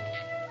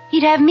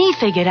 He'd have me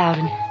figured out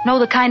and know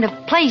the kind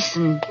of place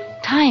and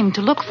time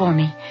to look for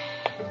me.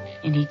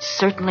 And he'd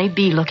certainly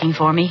be looking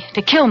for me,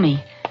 to kill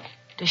me,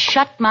 to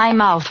shut my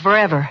mouth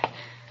forever.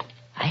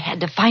 I had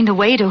to find a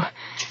way to...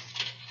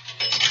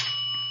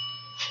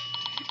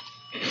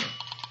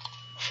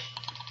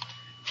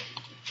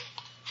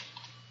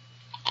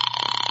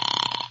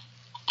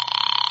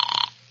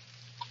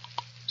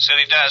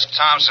 City desk,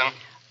 Thompson.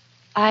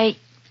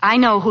 I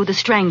know who the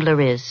Strangler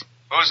is.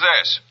 Who's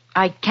this?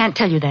 I can't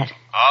tell you that.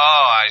 Oh,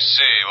 I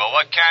see. Well,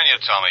 what can you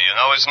tell me? You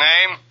know his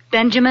name?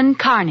 Benjamin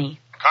Carney.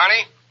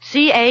 Carney?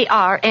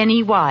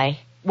 Carney,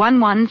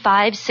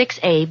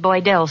 11568A,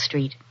 Boydell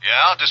Street.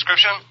 Yeah,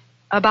 description?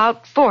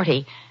 About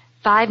 40.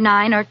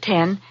 5'9" or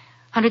 10.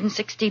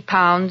 160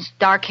 pounds,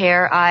 dark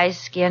hair, eyes,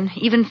 skin,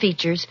 even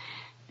features.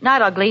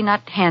 Not ugly,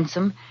 not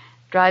handsome.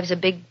 Drives a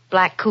big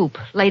black coupe,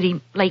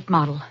 late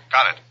model.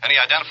 Got it. Any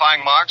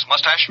identifying marks,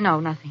 mustache? No,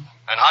 nothing.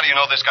 And how do you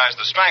know this guy's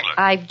the Strangler?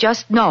 I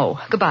just know.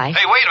 Goodbye.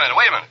 Hey, wait a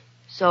minute.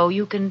 So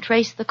you can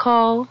trace the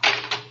call?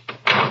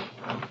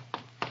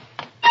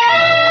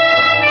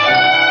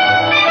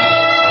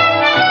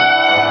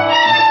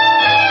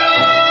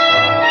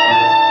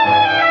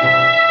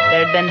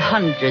 There'd been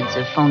hundreds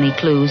of phony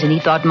clues, and he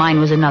thought mine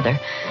was another.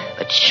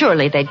 But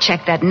surely they'd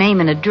check that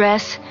name and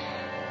address.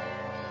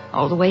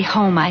 All the way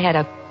home, I had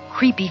a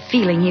creepy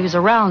feeling he was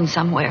around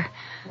somewhere,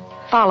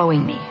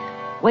 following me,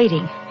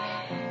 waiting.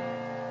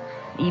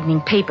 The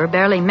evening paper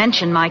barely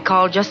mentioned my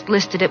call, just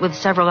listed it with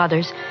several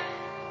others.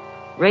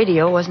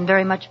 Radio wasn't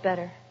very much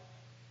better.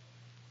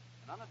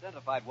 An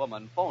unidentified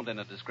woman phoned in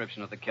a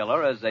description of the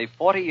killer as a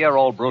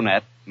 40-year-old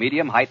brunette,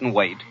 medium height and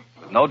weight,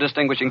 with no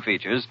distinguishing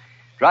features,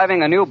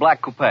 driving a new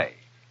black coupe.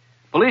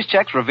 Police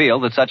checks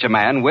revealed that such a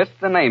man, with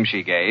the name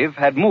she gave,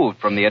 had moved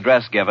from the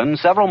address given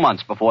several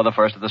months before the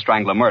first of the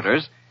Strangler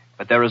murders,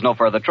 but there is no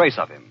further trace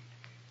of him.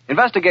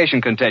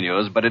 Investigation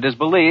continues, but it is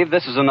believed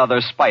this is another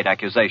spite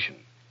accusation.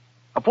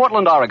 A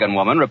Portland, Oregon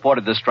woman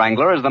reported the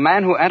Strangler as the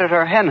man who entered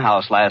her hen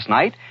house last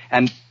night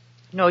and...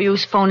 No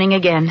use phoning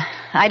again.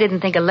 I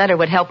didn't think a letter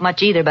would help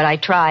much either, but I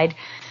tried.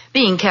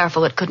 Being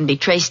careful it couldn't be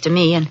traced to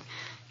me, and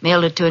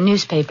mailed it to a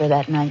newspaper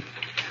that night.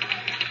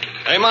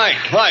 Hey, Mike,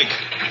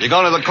 you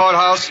going to the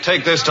courthouse?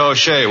 Take this to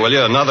O'Shea, will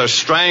you? Another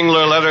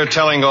Strangler letter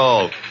telling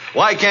all.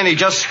 Why can't he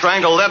just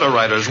strangle letter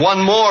writers?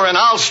 One more and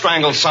I'll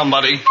strangle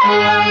somebody.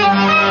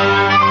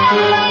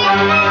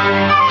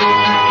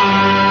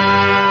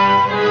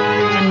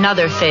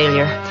 Another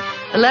failure.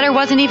 The letter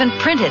wasn't even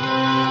printed.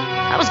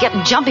 I was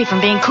getting jumpy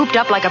from being cooped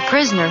up like a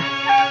prisoner.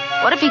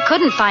 What if he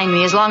couldn't find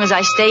me as long as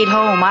I stayed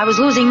home? I was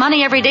losing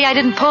money every day I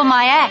didn't pull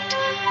my act.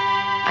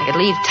 I could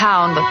leave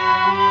town, but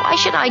why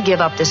should I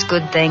give up this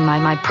good thing,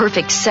 my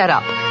perfect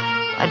setup?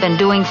 I'd been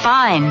doing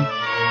fine.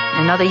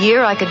 In another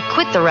year, I could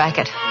quit the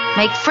racket,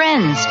 make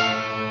friends,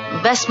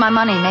 invest my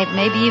money,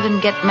 maybe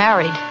even get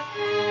married.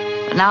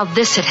 But now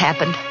this had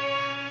happened.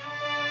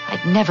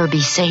 I'd never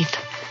be safe,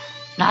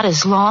 not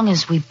as long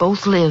as we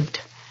both lived.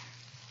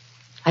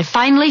 I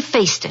finally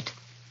faced it.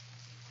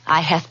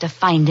 I have to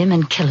find him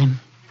and kill him.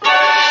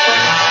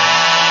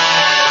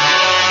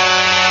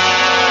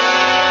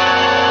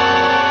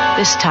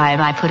 This time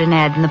I put an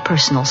ad in the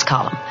personals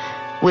column.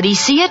 Would he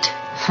see it?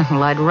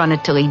 Well, I'd run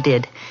it till he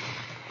did.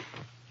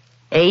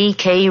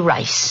 A.K.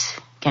 Rice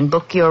can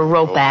book your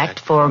rope act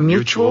for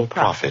mutual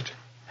profit.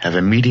 Have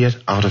immediate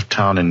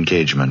out-of-town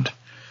engagement.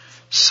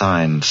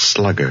 Signed,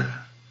 Slugger.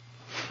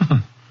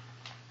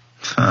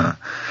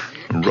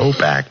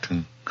 Rope act.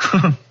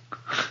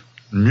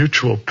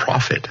 Mutual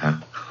profit, huh?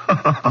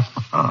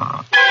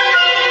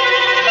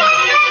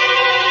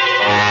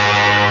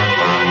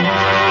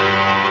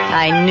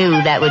 I knew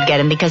that would get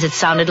him because it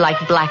sounded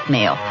like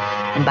blackmail.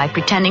 And by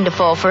pretending to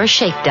fall for a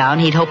shakedown,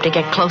 he'd hope to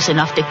get close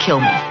enough to kill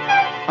me.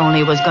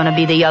 Only it was going to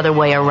be the other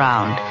way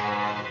around.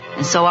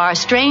 And so our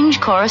strange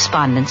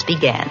correspondence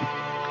began.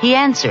 He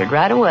answered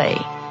right away.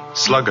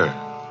 Slugger,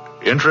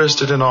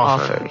 interested in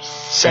offers.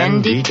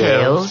 Send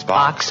details,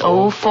 Box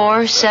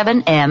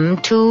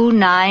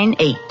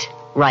 047M298.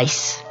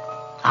 Rice.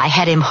 I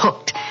had him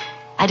hooked.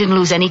 I didn't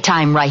lose any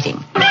time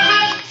writing.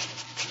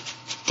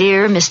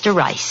 Dear Mr.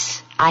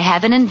 Rice, I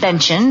have an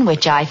invention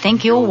which I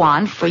think you'll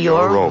want for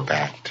your rope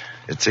act.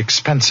 It's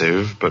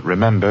expensive, but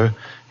remember,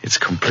 it's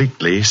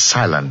completely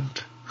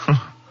silent.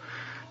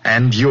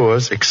 And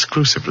yours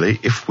exclusively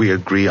if we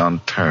agree on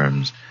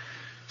terms.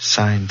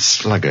 Signed,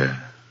 Slugger.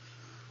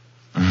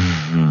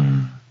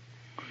 Mm-hmm.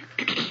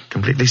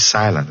 Completely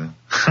silent.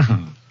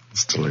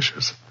 It's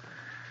delicious.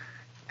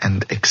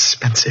 And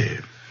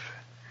expensive.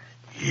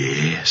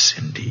 Yes,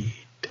 indeed.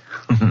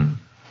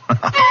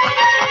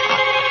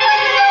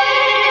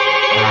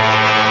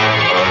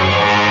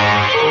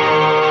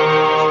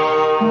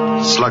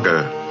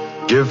 Slugger,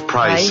 give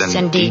price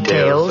and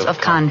details of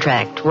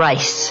contract.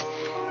 Rice.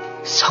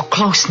 So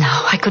close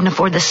now. I couldn't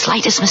afford the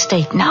slightest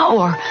mistake now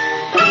or...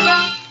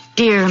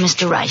 Dear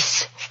Mr.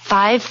 Rice,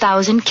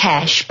 5,000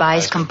 cash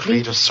buys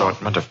complete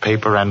assortment of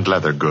paper and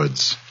leather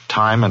goods.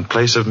 Time and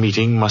place of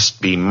meeting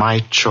must be my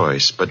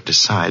choice, but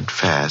decide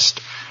fast.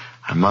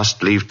 I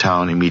must leave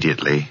town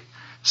immediately.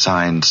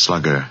 Signed,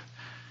 Slugger.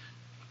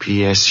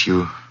 P.S.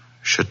 You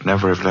should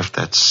never have left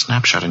that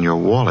snapshot in your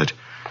wallet.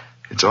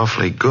 It's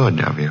awfully good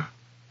of you.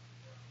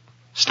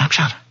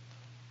 Snapshot?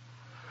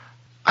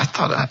 I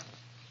thought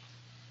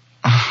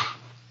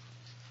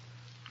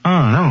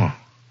Oh, no.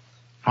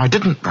 I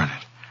didn't burn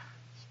it.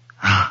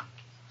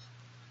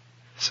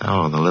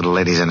 So, the little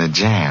lady's in a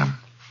jam.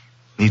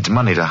 Needs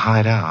money to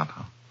hide out.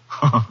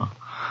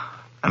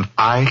 And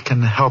I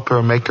can help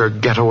her make her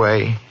get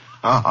away.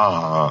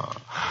 Oh,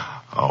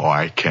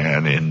 I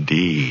can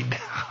indeed.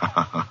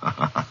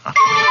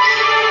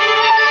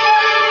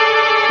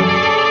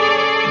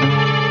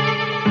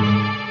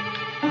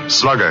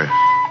 Slugger,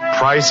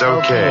 price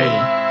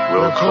okay.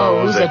 We'll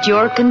close at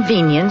your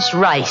convenience,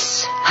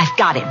 Rice. I've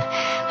got him.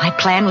 My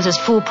plan was as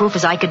foolproof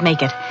as I could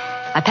make it.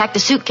 I packed a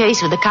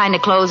suitcase with the kind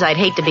of clothes I'd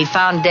hate to be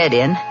found dead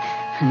in,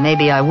 and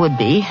maybe I would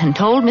be, and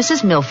told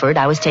Mrs. Milford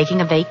I was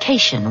taking a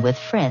vacation with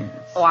friends.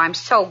 Oh, I'm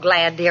so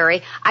glad,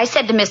 dearie. I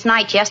said to Miss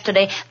Knight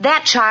yesterday,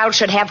 that child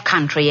should have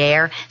country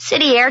air.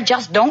 City air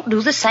just don't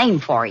do the same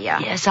for you.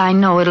 Yes, I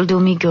know. It'll do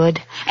me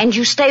good. And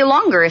you stay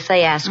longer if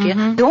they ask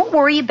you. Don't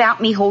worry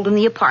about me holding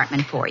the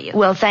apartment for you.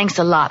 Well, thanks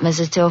a lot,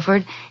 Mrs.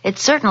 Tilford.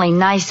 It's certainly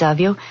nice of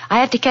you. I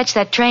have to catch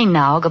that train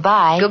now.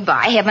 Goodbye.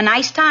 Goodbye. Have a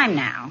nice time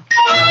now.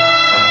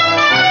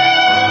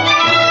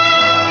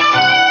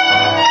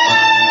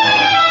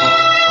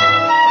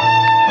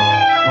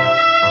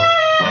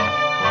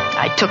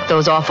 I took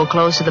those awful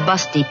clothes to the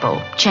bus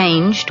depot,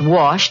 changed,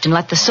 washed, and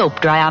let the soap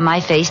dry on my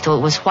face till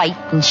it was white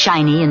and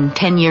shiny and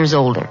 10 years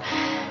older.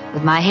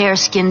 With my hair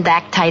skinned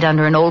back tight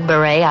under an old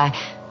beret,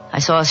 I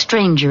saw a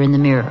stranger in the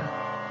mirror.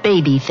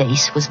 Baby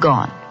face was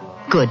gone.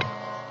 Good.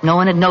 No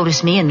one had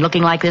noticed me, and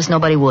looking like this,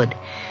 nobody would.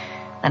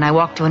 Then I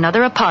walked to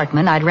another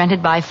apartment I'd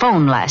rented by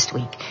phone last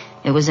week.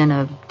 It was in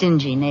a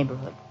dingy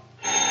neighborhood.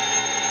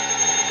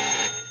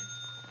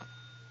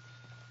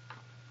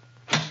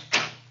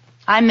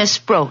 I'm Miss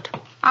Sproat.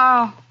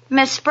 Oh,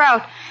 Miss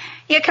Sprout,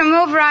 you can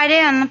move right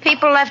in. The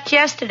people left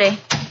yesterday.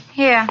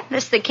 Here,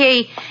 this is the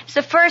key. It's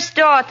the first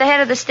door at the head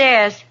of the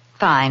stairs.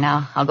 Fine,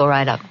 I'll go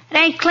right up. It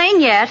ain't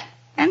clean yet.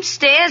 Them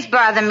stairs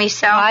bother me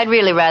so. I'd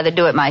really rather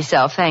do it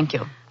myself, thank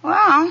you.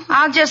 Well,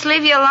 I'll just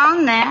leave you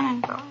alone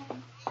then.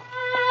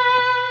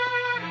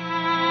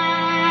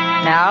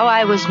 Now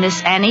I was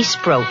Miss Annie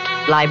Sproat,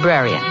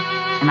 librarian,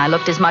 and I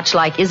looked as much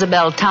like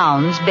Isabel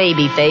Towns'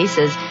 baby face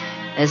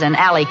as an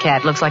alley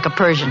cat looks like a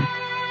Persian.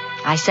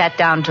 I sat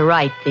down to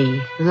write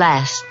the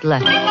last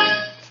letter.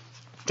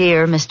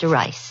 Dear Mr.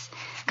 Rice,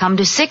 come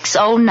to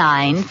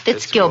 609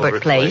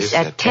 Fitzgilbert Place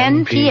at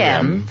 10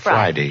 p.m.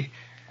 Friday.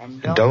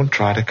 And don't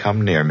try to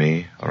come near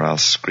me, or I'll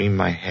scream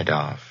my head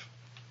off.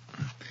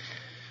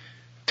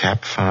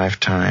 Tap 5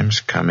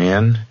 times, come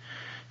in,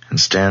 and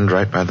stand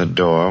right by the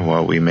door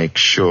while we make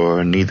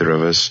sure neither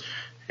of us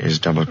is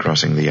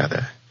double-crossing the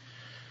other.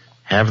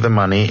 Have the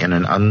money in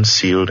an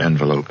unsealed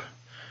envelope.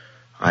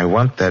 I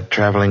want that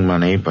traveling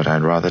money, but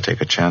I'd rather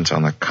take a chance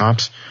on the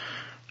cops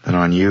than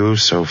on you,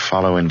 so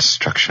follow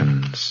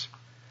instructions.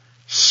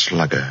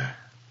 Slugger.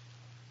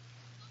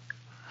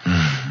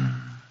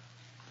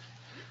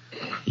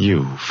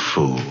 You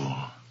fool.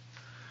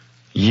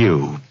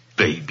 You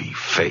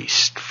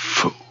baby-faced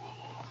fool.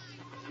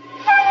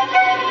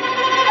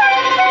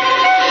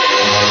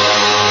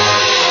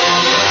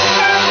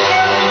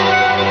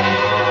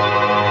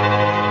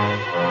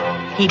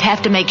 He'd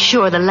have to make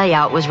sure the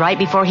layout was right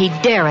before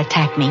he'd dare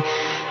attack me.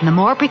 And the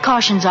more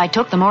precautions I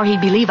took, the more he'd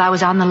believe I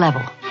was on the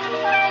level.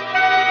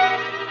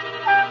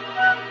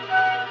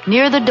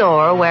 Near the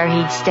door where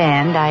he'd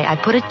stand, I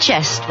put a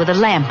chest with a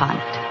lamp on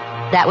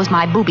it. That was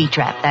my booby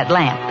trap, that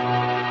lamp.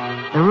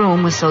 The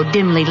room was so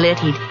dimly lit,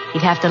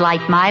 he'd have to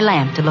light my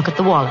lamp to look at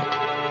the wallet.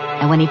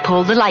 And when he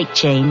pulled the light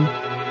chain,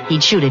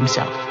 he'd shoot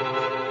himself.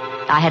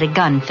 I had a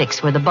gun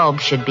fixed where the bulb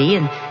should be,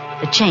 and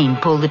the chain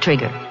pulled the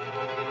trigger.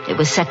 It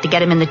was set to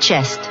get him in the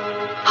chest.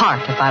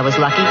 Heart, if I was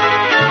lucky.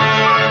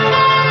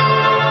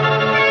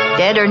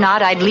 Dead or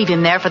not, I'd leave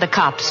him there for the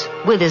cops,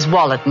 with his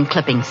wallet and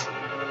clippings.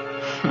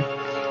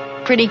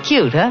 Pretty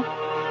cute, huh?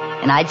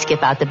 And I'd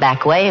skip out the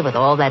back way with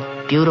all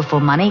that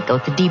beautiful money, go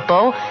to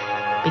depot,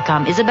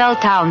 become Isabel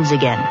Towns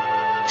again,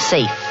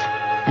 safe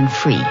and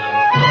free.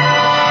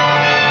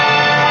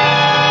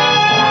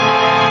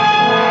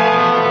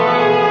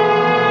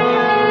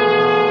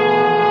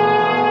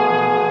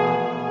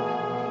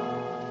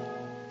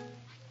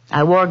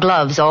 I wore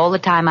gloves all the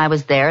time I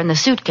was there, and the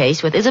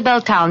suitcase with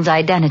Isabel Towns'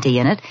 identity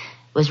in it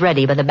was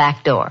ready by the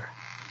back door.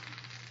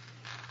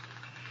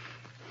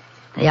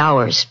 The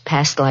hours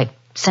passed like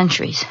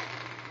centuries,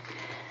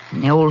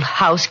 and the old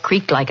house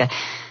creaked like a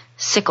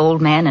sick old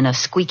man in a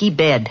squeaky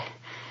bed.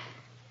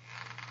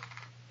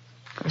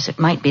 Of course, it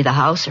might be the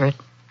house, or it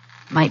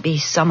might be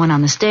someone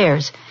on the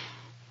stairs.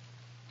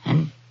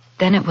 And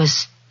then it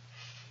was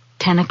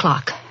 10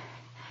 o'clock.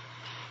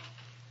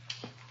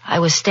 I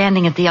was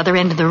standing at the other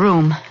end of the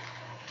room,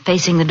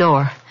 facing the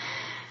door.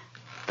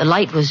 The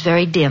light was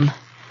very dim.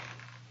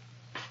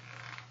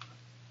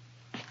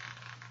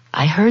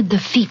 I heard the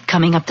feet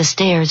coming up the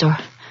stairs, or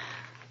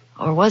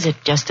was it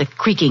just the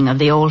creaking of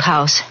the old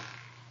house?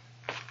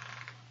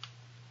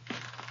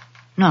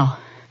 No.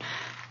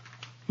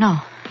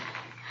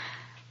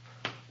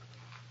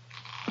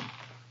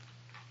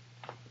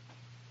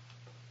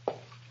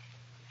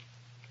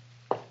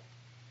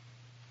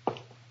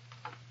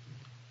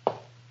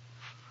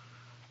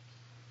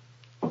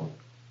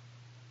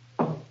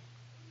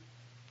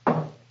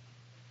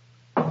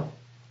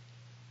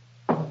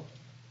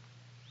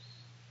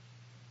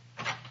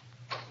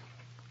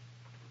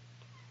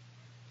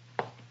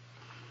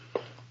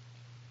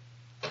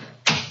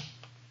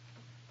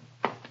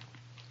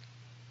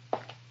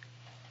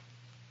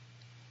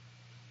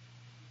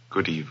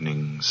 Good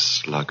evening,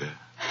 Slugger.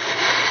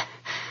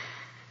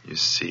 You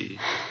see,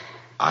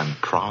 I'm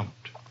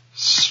prompt,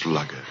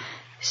 Slugger.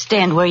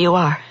 Stand where you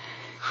are.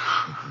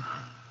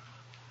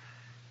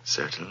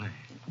 Certainly.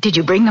 Did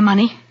you bring the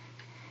money?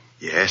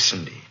 Yes,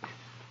 indeed.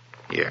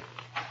 Here,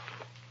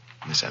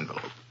 in this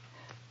envelope.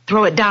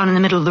 Throw it down in the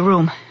middle of the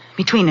room,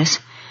 between us.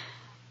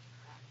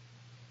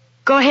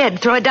 Go ahead,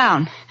 throw it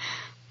down.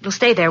 It'll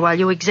stay there while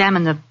you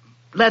examine the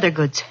leather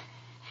goods.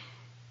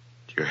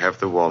 Do you have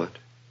the wallet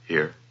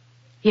here?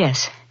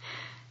 Yes.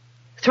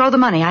 Throw the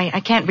money.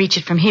 I can't reach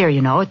it from here, you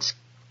know. It's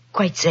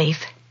quite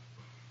safe.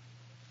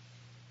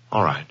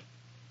 All right.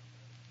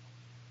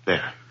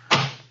 There.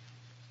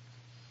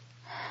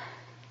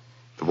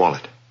 The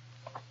wallet.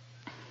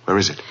 Where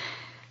is it?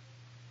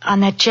 On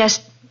that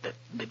chest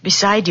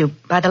beside you,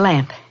 by the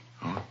lamp.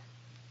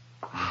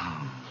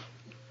 Oh.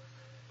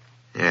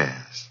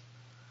 Yes.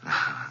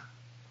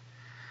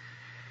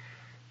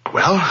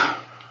 Well,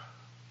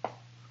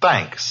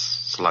 thanks,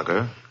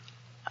 Slugger.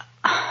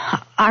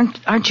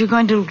 Aren't you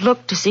going to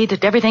look to see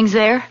that everything's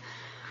there?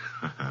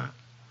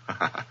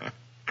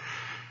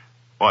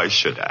 Why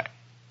should I?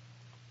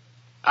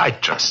 I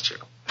trust you.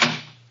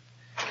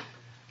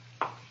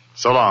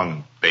 So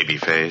long,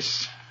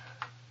 babyface.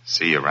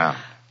 See you around.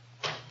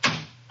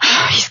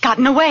 He's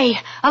gotten away,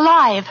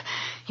 alive.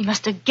 He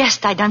must have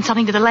guessed I'd done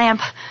something to the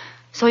lamp,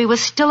 so he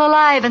was still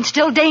alive and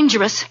still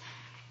dangerous.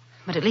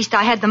 But at least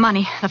I had the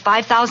money, the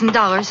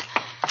 $5,000.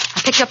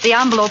 I picked up the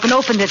envelope and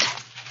opened it.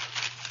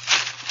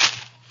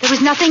 There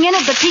was nothing in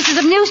it but pieces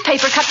of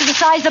newspaper cut to the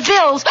size of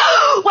bills.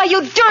 Why, you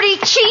dirty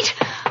cheat!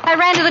 I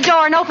ran to the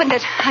door and opened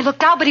it. I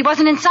looked out, but he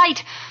wasn't in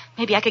sight.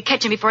 Maybe I could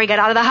catch him before he got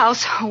out of the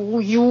house. Oh,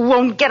 you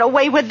won't get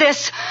away with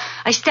this.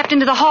 I stepped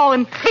into the hall,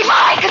 and before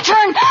I could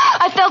turn,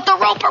 I felt the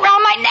rope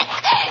around my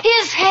neck.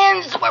 His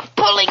hands were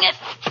pulling it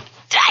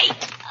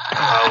tight.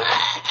 Oh,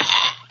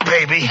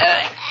 baby.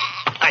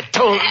 I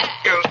told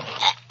you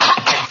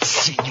I'd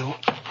see you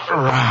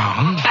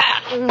around,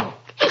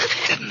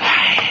 didn't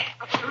I?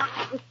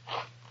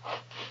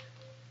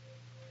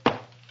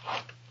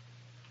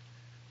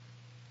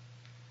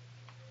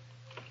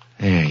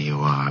 There you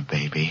are,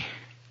 baby.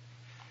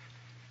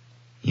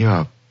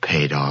 You're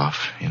paid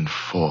off in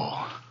full.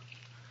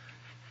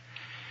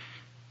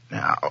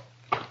 Now,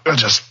 we'll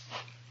just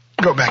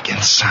go back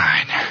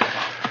inside.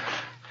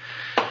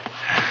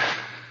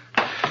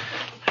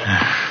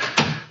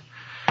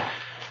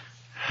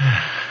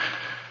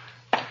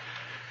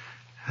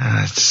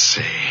 Let's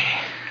see.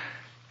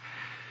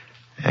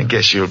 I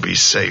guess you'll be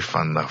safe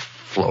on the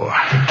floor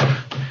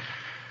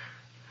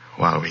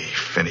while we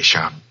finish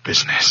our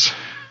business.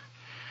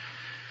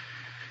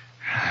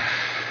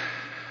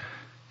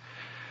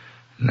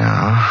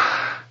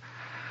 Now,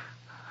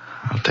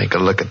 I'll take a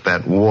look at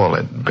that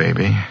wallet,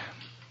 baby.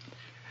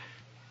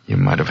 You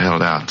might have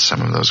held out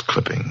some of those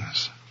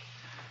clippings.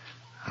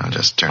 I'll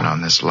just turn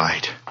on this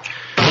light.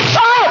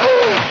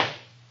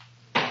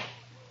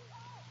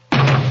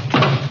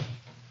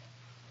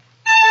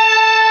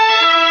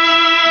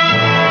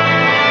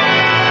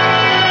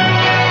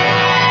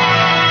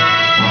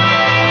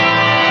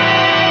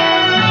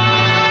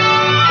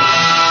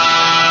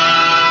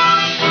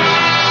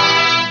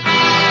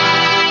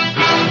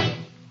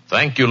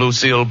 Thank you,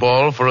 Lucille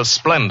Ball, for a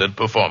splendid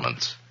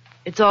performance.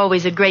 It's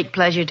always a great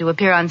pleasure to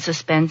appear on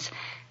Suspense,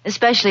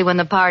 especially when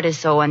the part is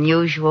so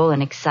unusual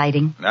and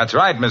exciting. That's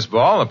right, Miss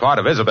Ball. The part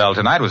of Isabel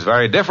tonight was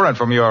very different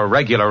from your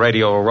regular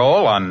radio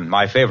role on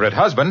My Favorite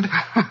Husband.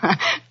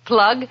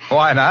 Plug?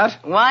 Why not?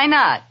 Why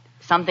not?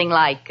 Something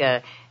like,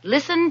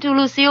 listen to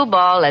Lucille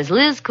Ball as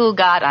Liz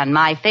Cougat on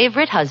My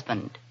Favorite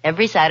Husband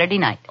every Saturday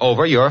night.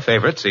 Over your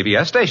favorite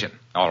CBS station.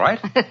 All right?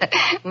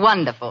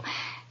 Wonderful.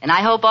 And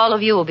I hope all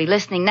of you will be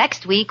listening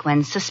next week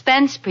when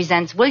Suspense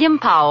presents William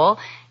Powell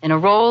in a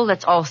role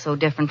that's also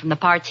different from the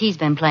parts he's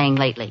been playing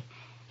lately.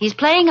 He's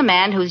playing a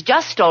man who's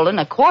just stolen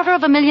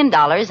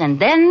 $250,000 and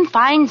then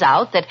finds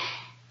out that...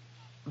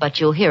 But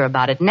you'll hear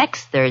about it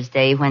next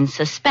Thursday when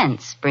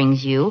Suspense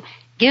brings you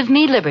Give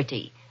Me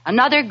Liberty,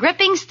 another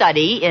gripping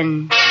study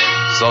in...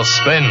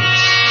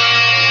 Suspense.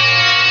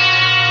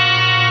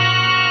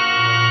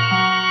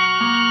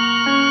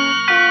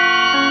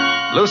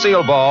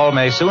 Lucille Ball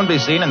may soon be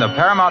seen in the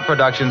Paramount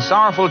production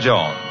Sorrowful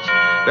Jones.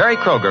 Berry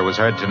Kroeger was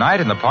heard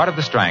tonight in the part of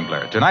the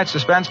Strangler. Tonight's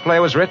suspense play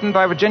was written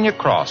by Virginia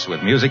Cross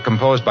with music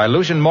composed by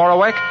Lucian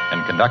Moraweck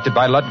and conducted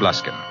by Lud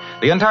Gluskin.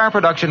 The entire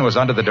production was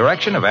under the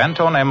direction of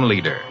Anton M.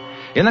 Leader.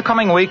 In the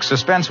coming weeks,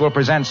 Suspense will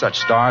present such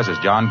stars as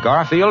John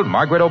Garfield,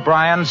 Margaret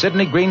O'Brien,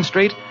 Sidney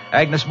Greenstreet,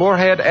 Agnes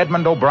Moorehead,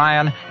 Edmund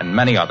O'Brien, and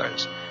many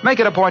others.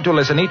 Make it a point to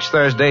listen each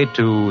Thursday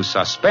to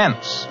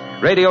Suspense,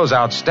 radio's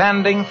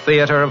outstanding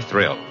theater of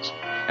thrills.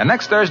 And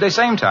next Thursday,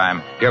 same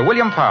time, hear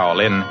William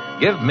Powell in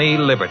Give Me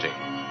Liberty.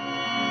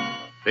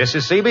 This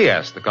is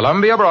CBS, the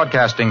Columbia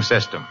Broadcasting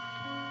System.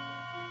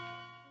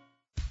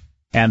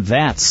 And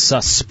that's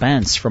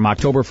Suspense from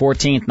October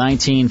 14th,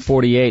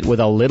 1948, with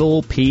A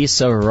Little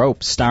Piece of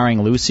Rope,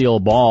 starring Lucille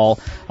Ball.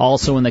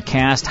 Also in the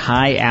cast,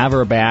 Hy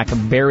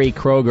Averback, Berry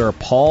Kroeger,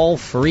 Paul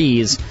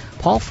Frees.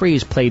 Paul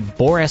Frees played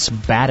Boris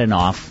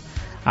Badenoff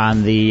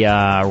on the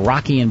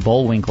Rocky and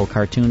Bullwinkle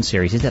cartoon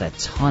series. He did a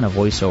ton of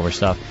voiceover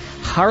stuff.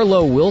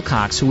 Harlow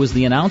Wilcox, who was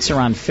the announcer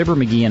on Fibber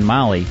McGee and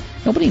Molly.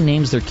 Nobody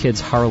names their kids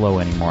Harlow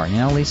anymore. You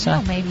know, Lisa?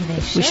 Oh, maybe they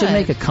should. We should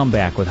make a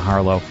comeback with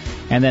Harlow.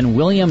 And then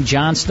William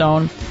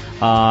Johnstone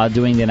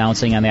doing the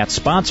announcing on that.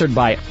 Sponsored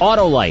by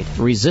Auto-Lite.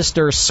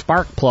 Resistor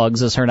spark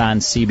plugs is heard on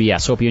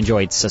CBS. Hope you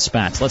enjoyed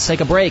Suspense. Let's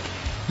take a break.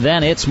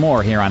 Then it's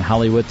more here on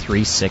Hollywood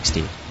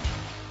 360.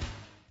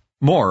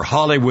 More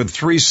Hollywood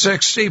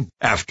 360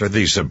 after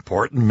these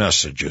important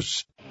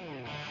messages.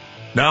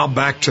 Now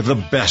back to the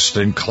best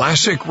in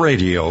classic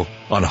radio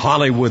on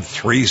Hollywood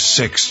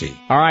 360.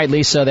 All right,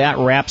 Lisa, that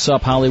wraps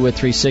up Hollywood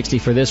 360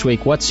 for this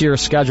week. What's your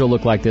schedule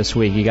look like this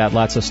week? You got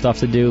lots of stuff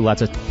to do,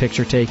 lots of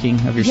picture taking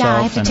of yourself? Yeah,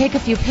 I have to take a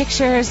few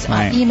pictures,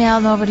 right. Email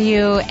them over to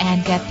you,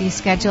 and get the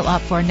schedule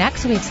up for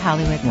next week's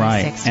Hollywood 360.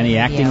 Right. Any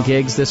acting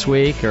gigs this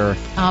week? Or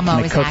I'm gonna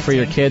always cook acting. for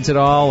your kids at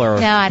all?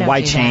 Or No, I don't why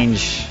do that.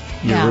 change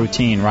your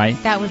routine, right?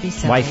 That would be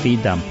silly. Why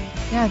feed them?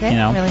 Yeah, they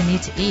don't really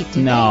need to eat,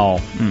 do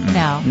No. they?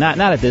 No. Not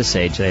at this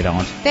age, they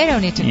don't. They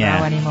don't need to grow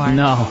anymore.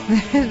 No.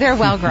 They're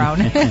well grown.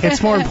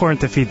 It's more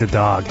important to feed the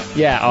dog.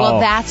 Yeah, Well,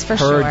 that's for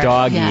sure. Her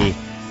doggy. Yeah.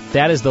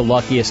 That is the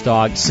luckiest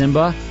dog.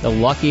 Simba, the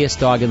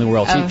luckiest dog in the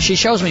world. Oh. She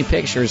shows me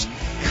pictures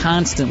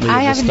constantly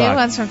I of have this new dog.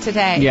 ones from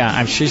today.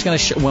 Yeah, she's going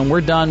to when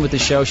we're done with the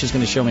show, she's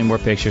going to show me more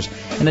pictures.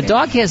 And the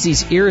dog has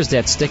these ears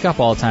that stick up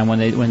all the time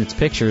when its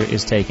picture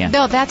is taken.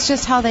 No, that's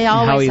just how they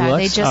always How he are.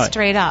 looks? They just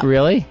straight up.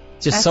 Really?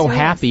 Just That's so who he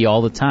happy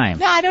all the time.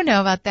 No, I don't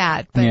know about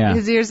that, but Yeah.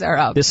 his ears are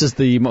up. This is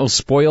the most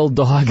spoiled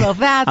dog Well,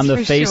 that's on the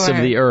for face sure.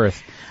 of the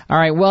earth. All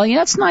right, well,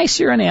 yeah, it's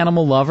nice you're an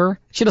animal lover.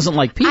 She doesn't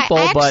like people,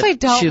 I actually but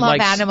don't she love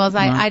likes animals. No?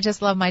 I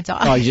just love my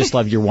dog. Oh, you just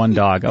love your one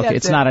dog. Okay,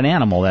 it's not an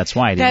animal. That's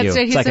why, to you. That's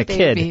it. It's like a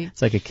kid.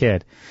 It's like a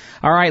kid.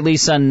 All right,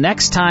 Lisa,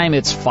 next time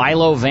it's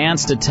Philo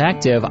Vance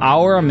Detective,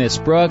 Our Miss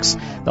Brooks,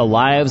 The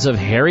Lives of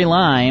Harry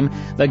Lime,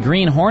 The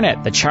Green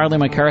Hornet, The Charlie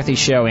McCarthy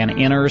Show, and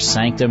Inner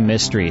Sanctum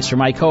Mysteries. For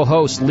my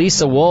co-host,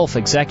 Lisa Wolf,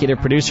 executive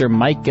producer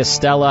Mike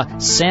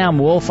Gastella, Sam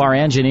Wolf, our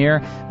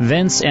engineer,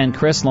 Vince and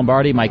Chris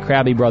Lombardi, my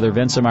crabby brother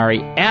Vince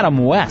Amari, Adam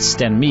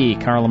West, and me,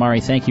 Carl Amari,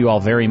 thank you all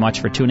very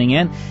much for tuning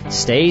in.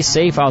 Stay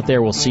safe out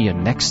there. We'll see you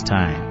next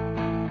time.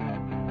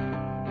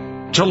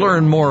 To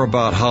learn more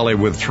about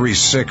Hollywood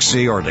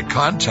 360 or to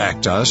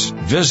contact us,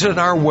 visit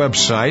our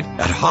website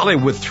at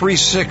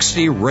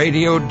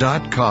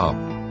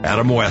Hollywood360radio.com.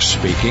 Adam West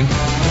speaking.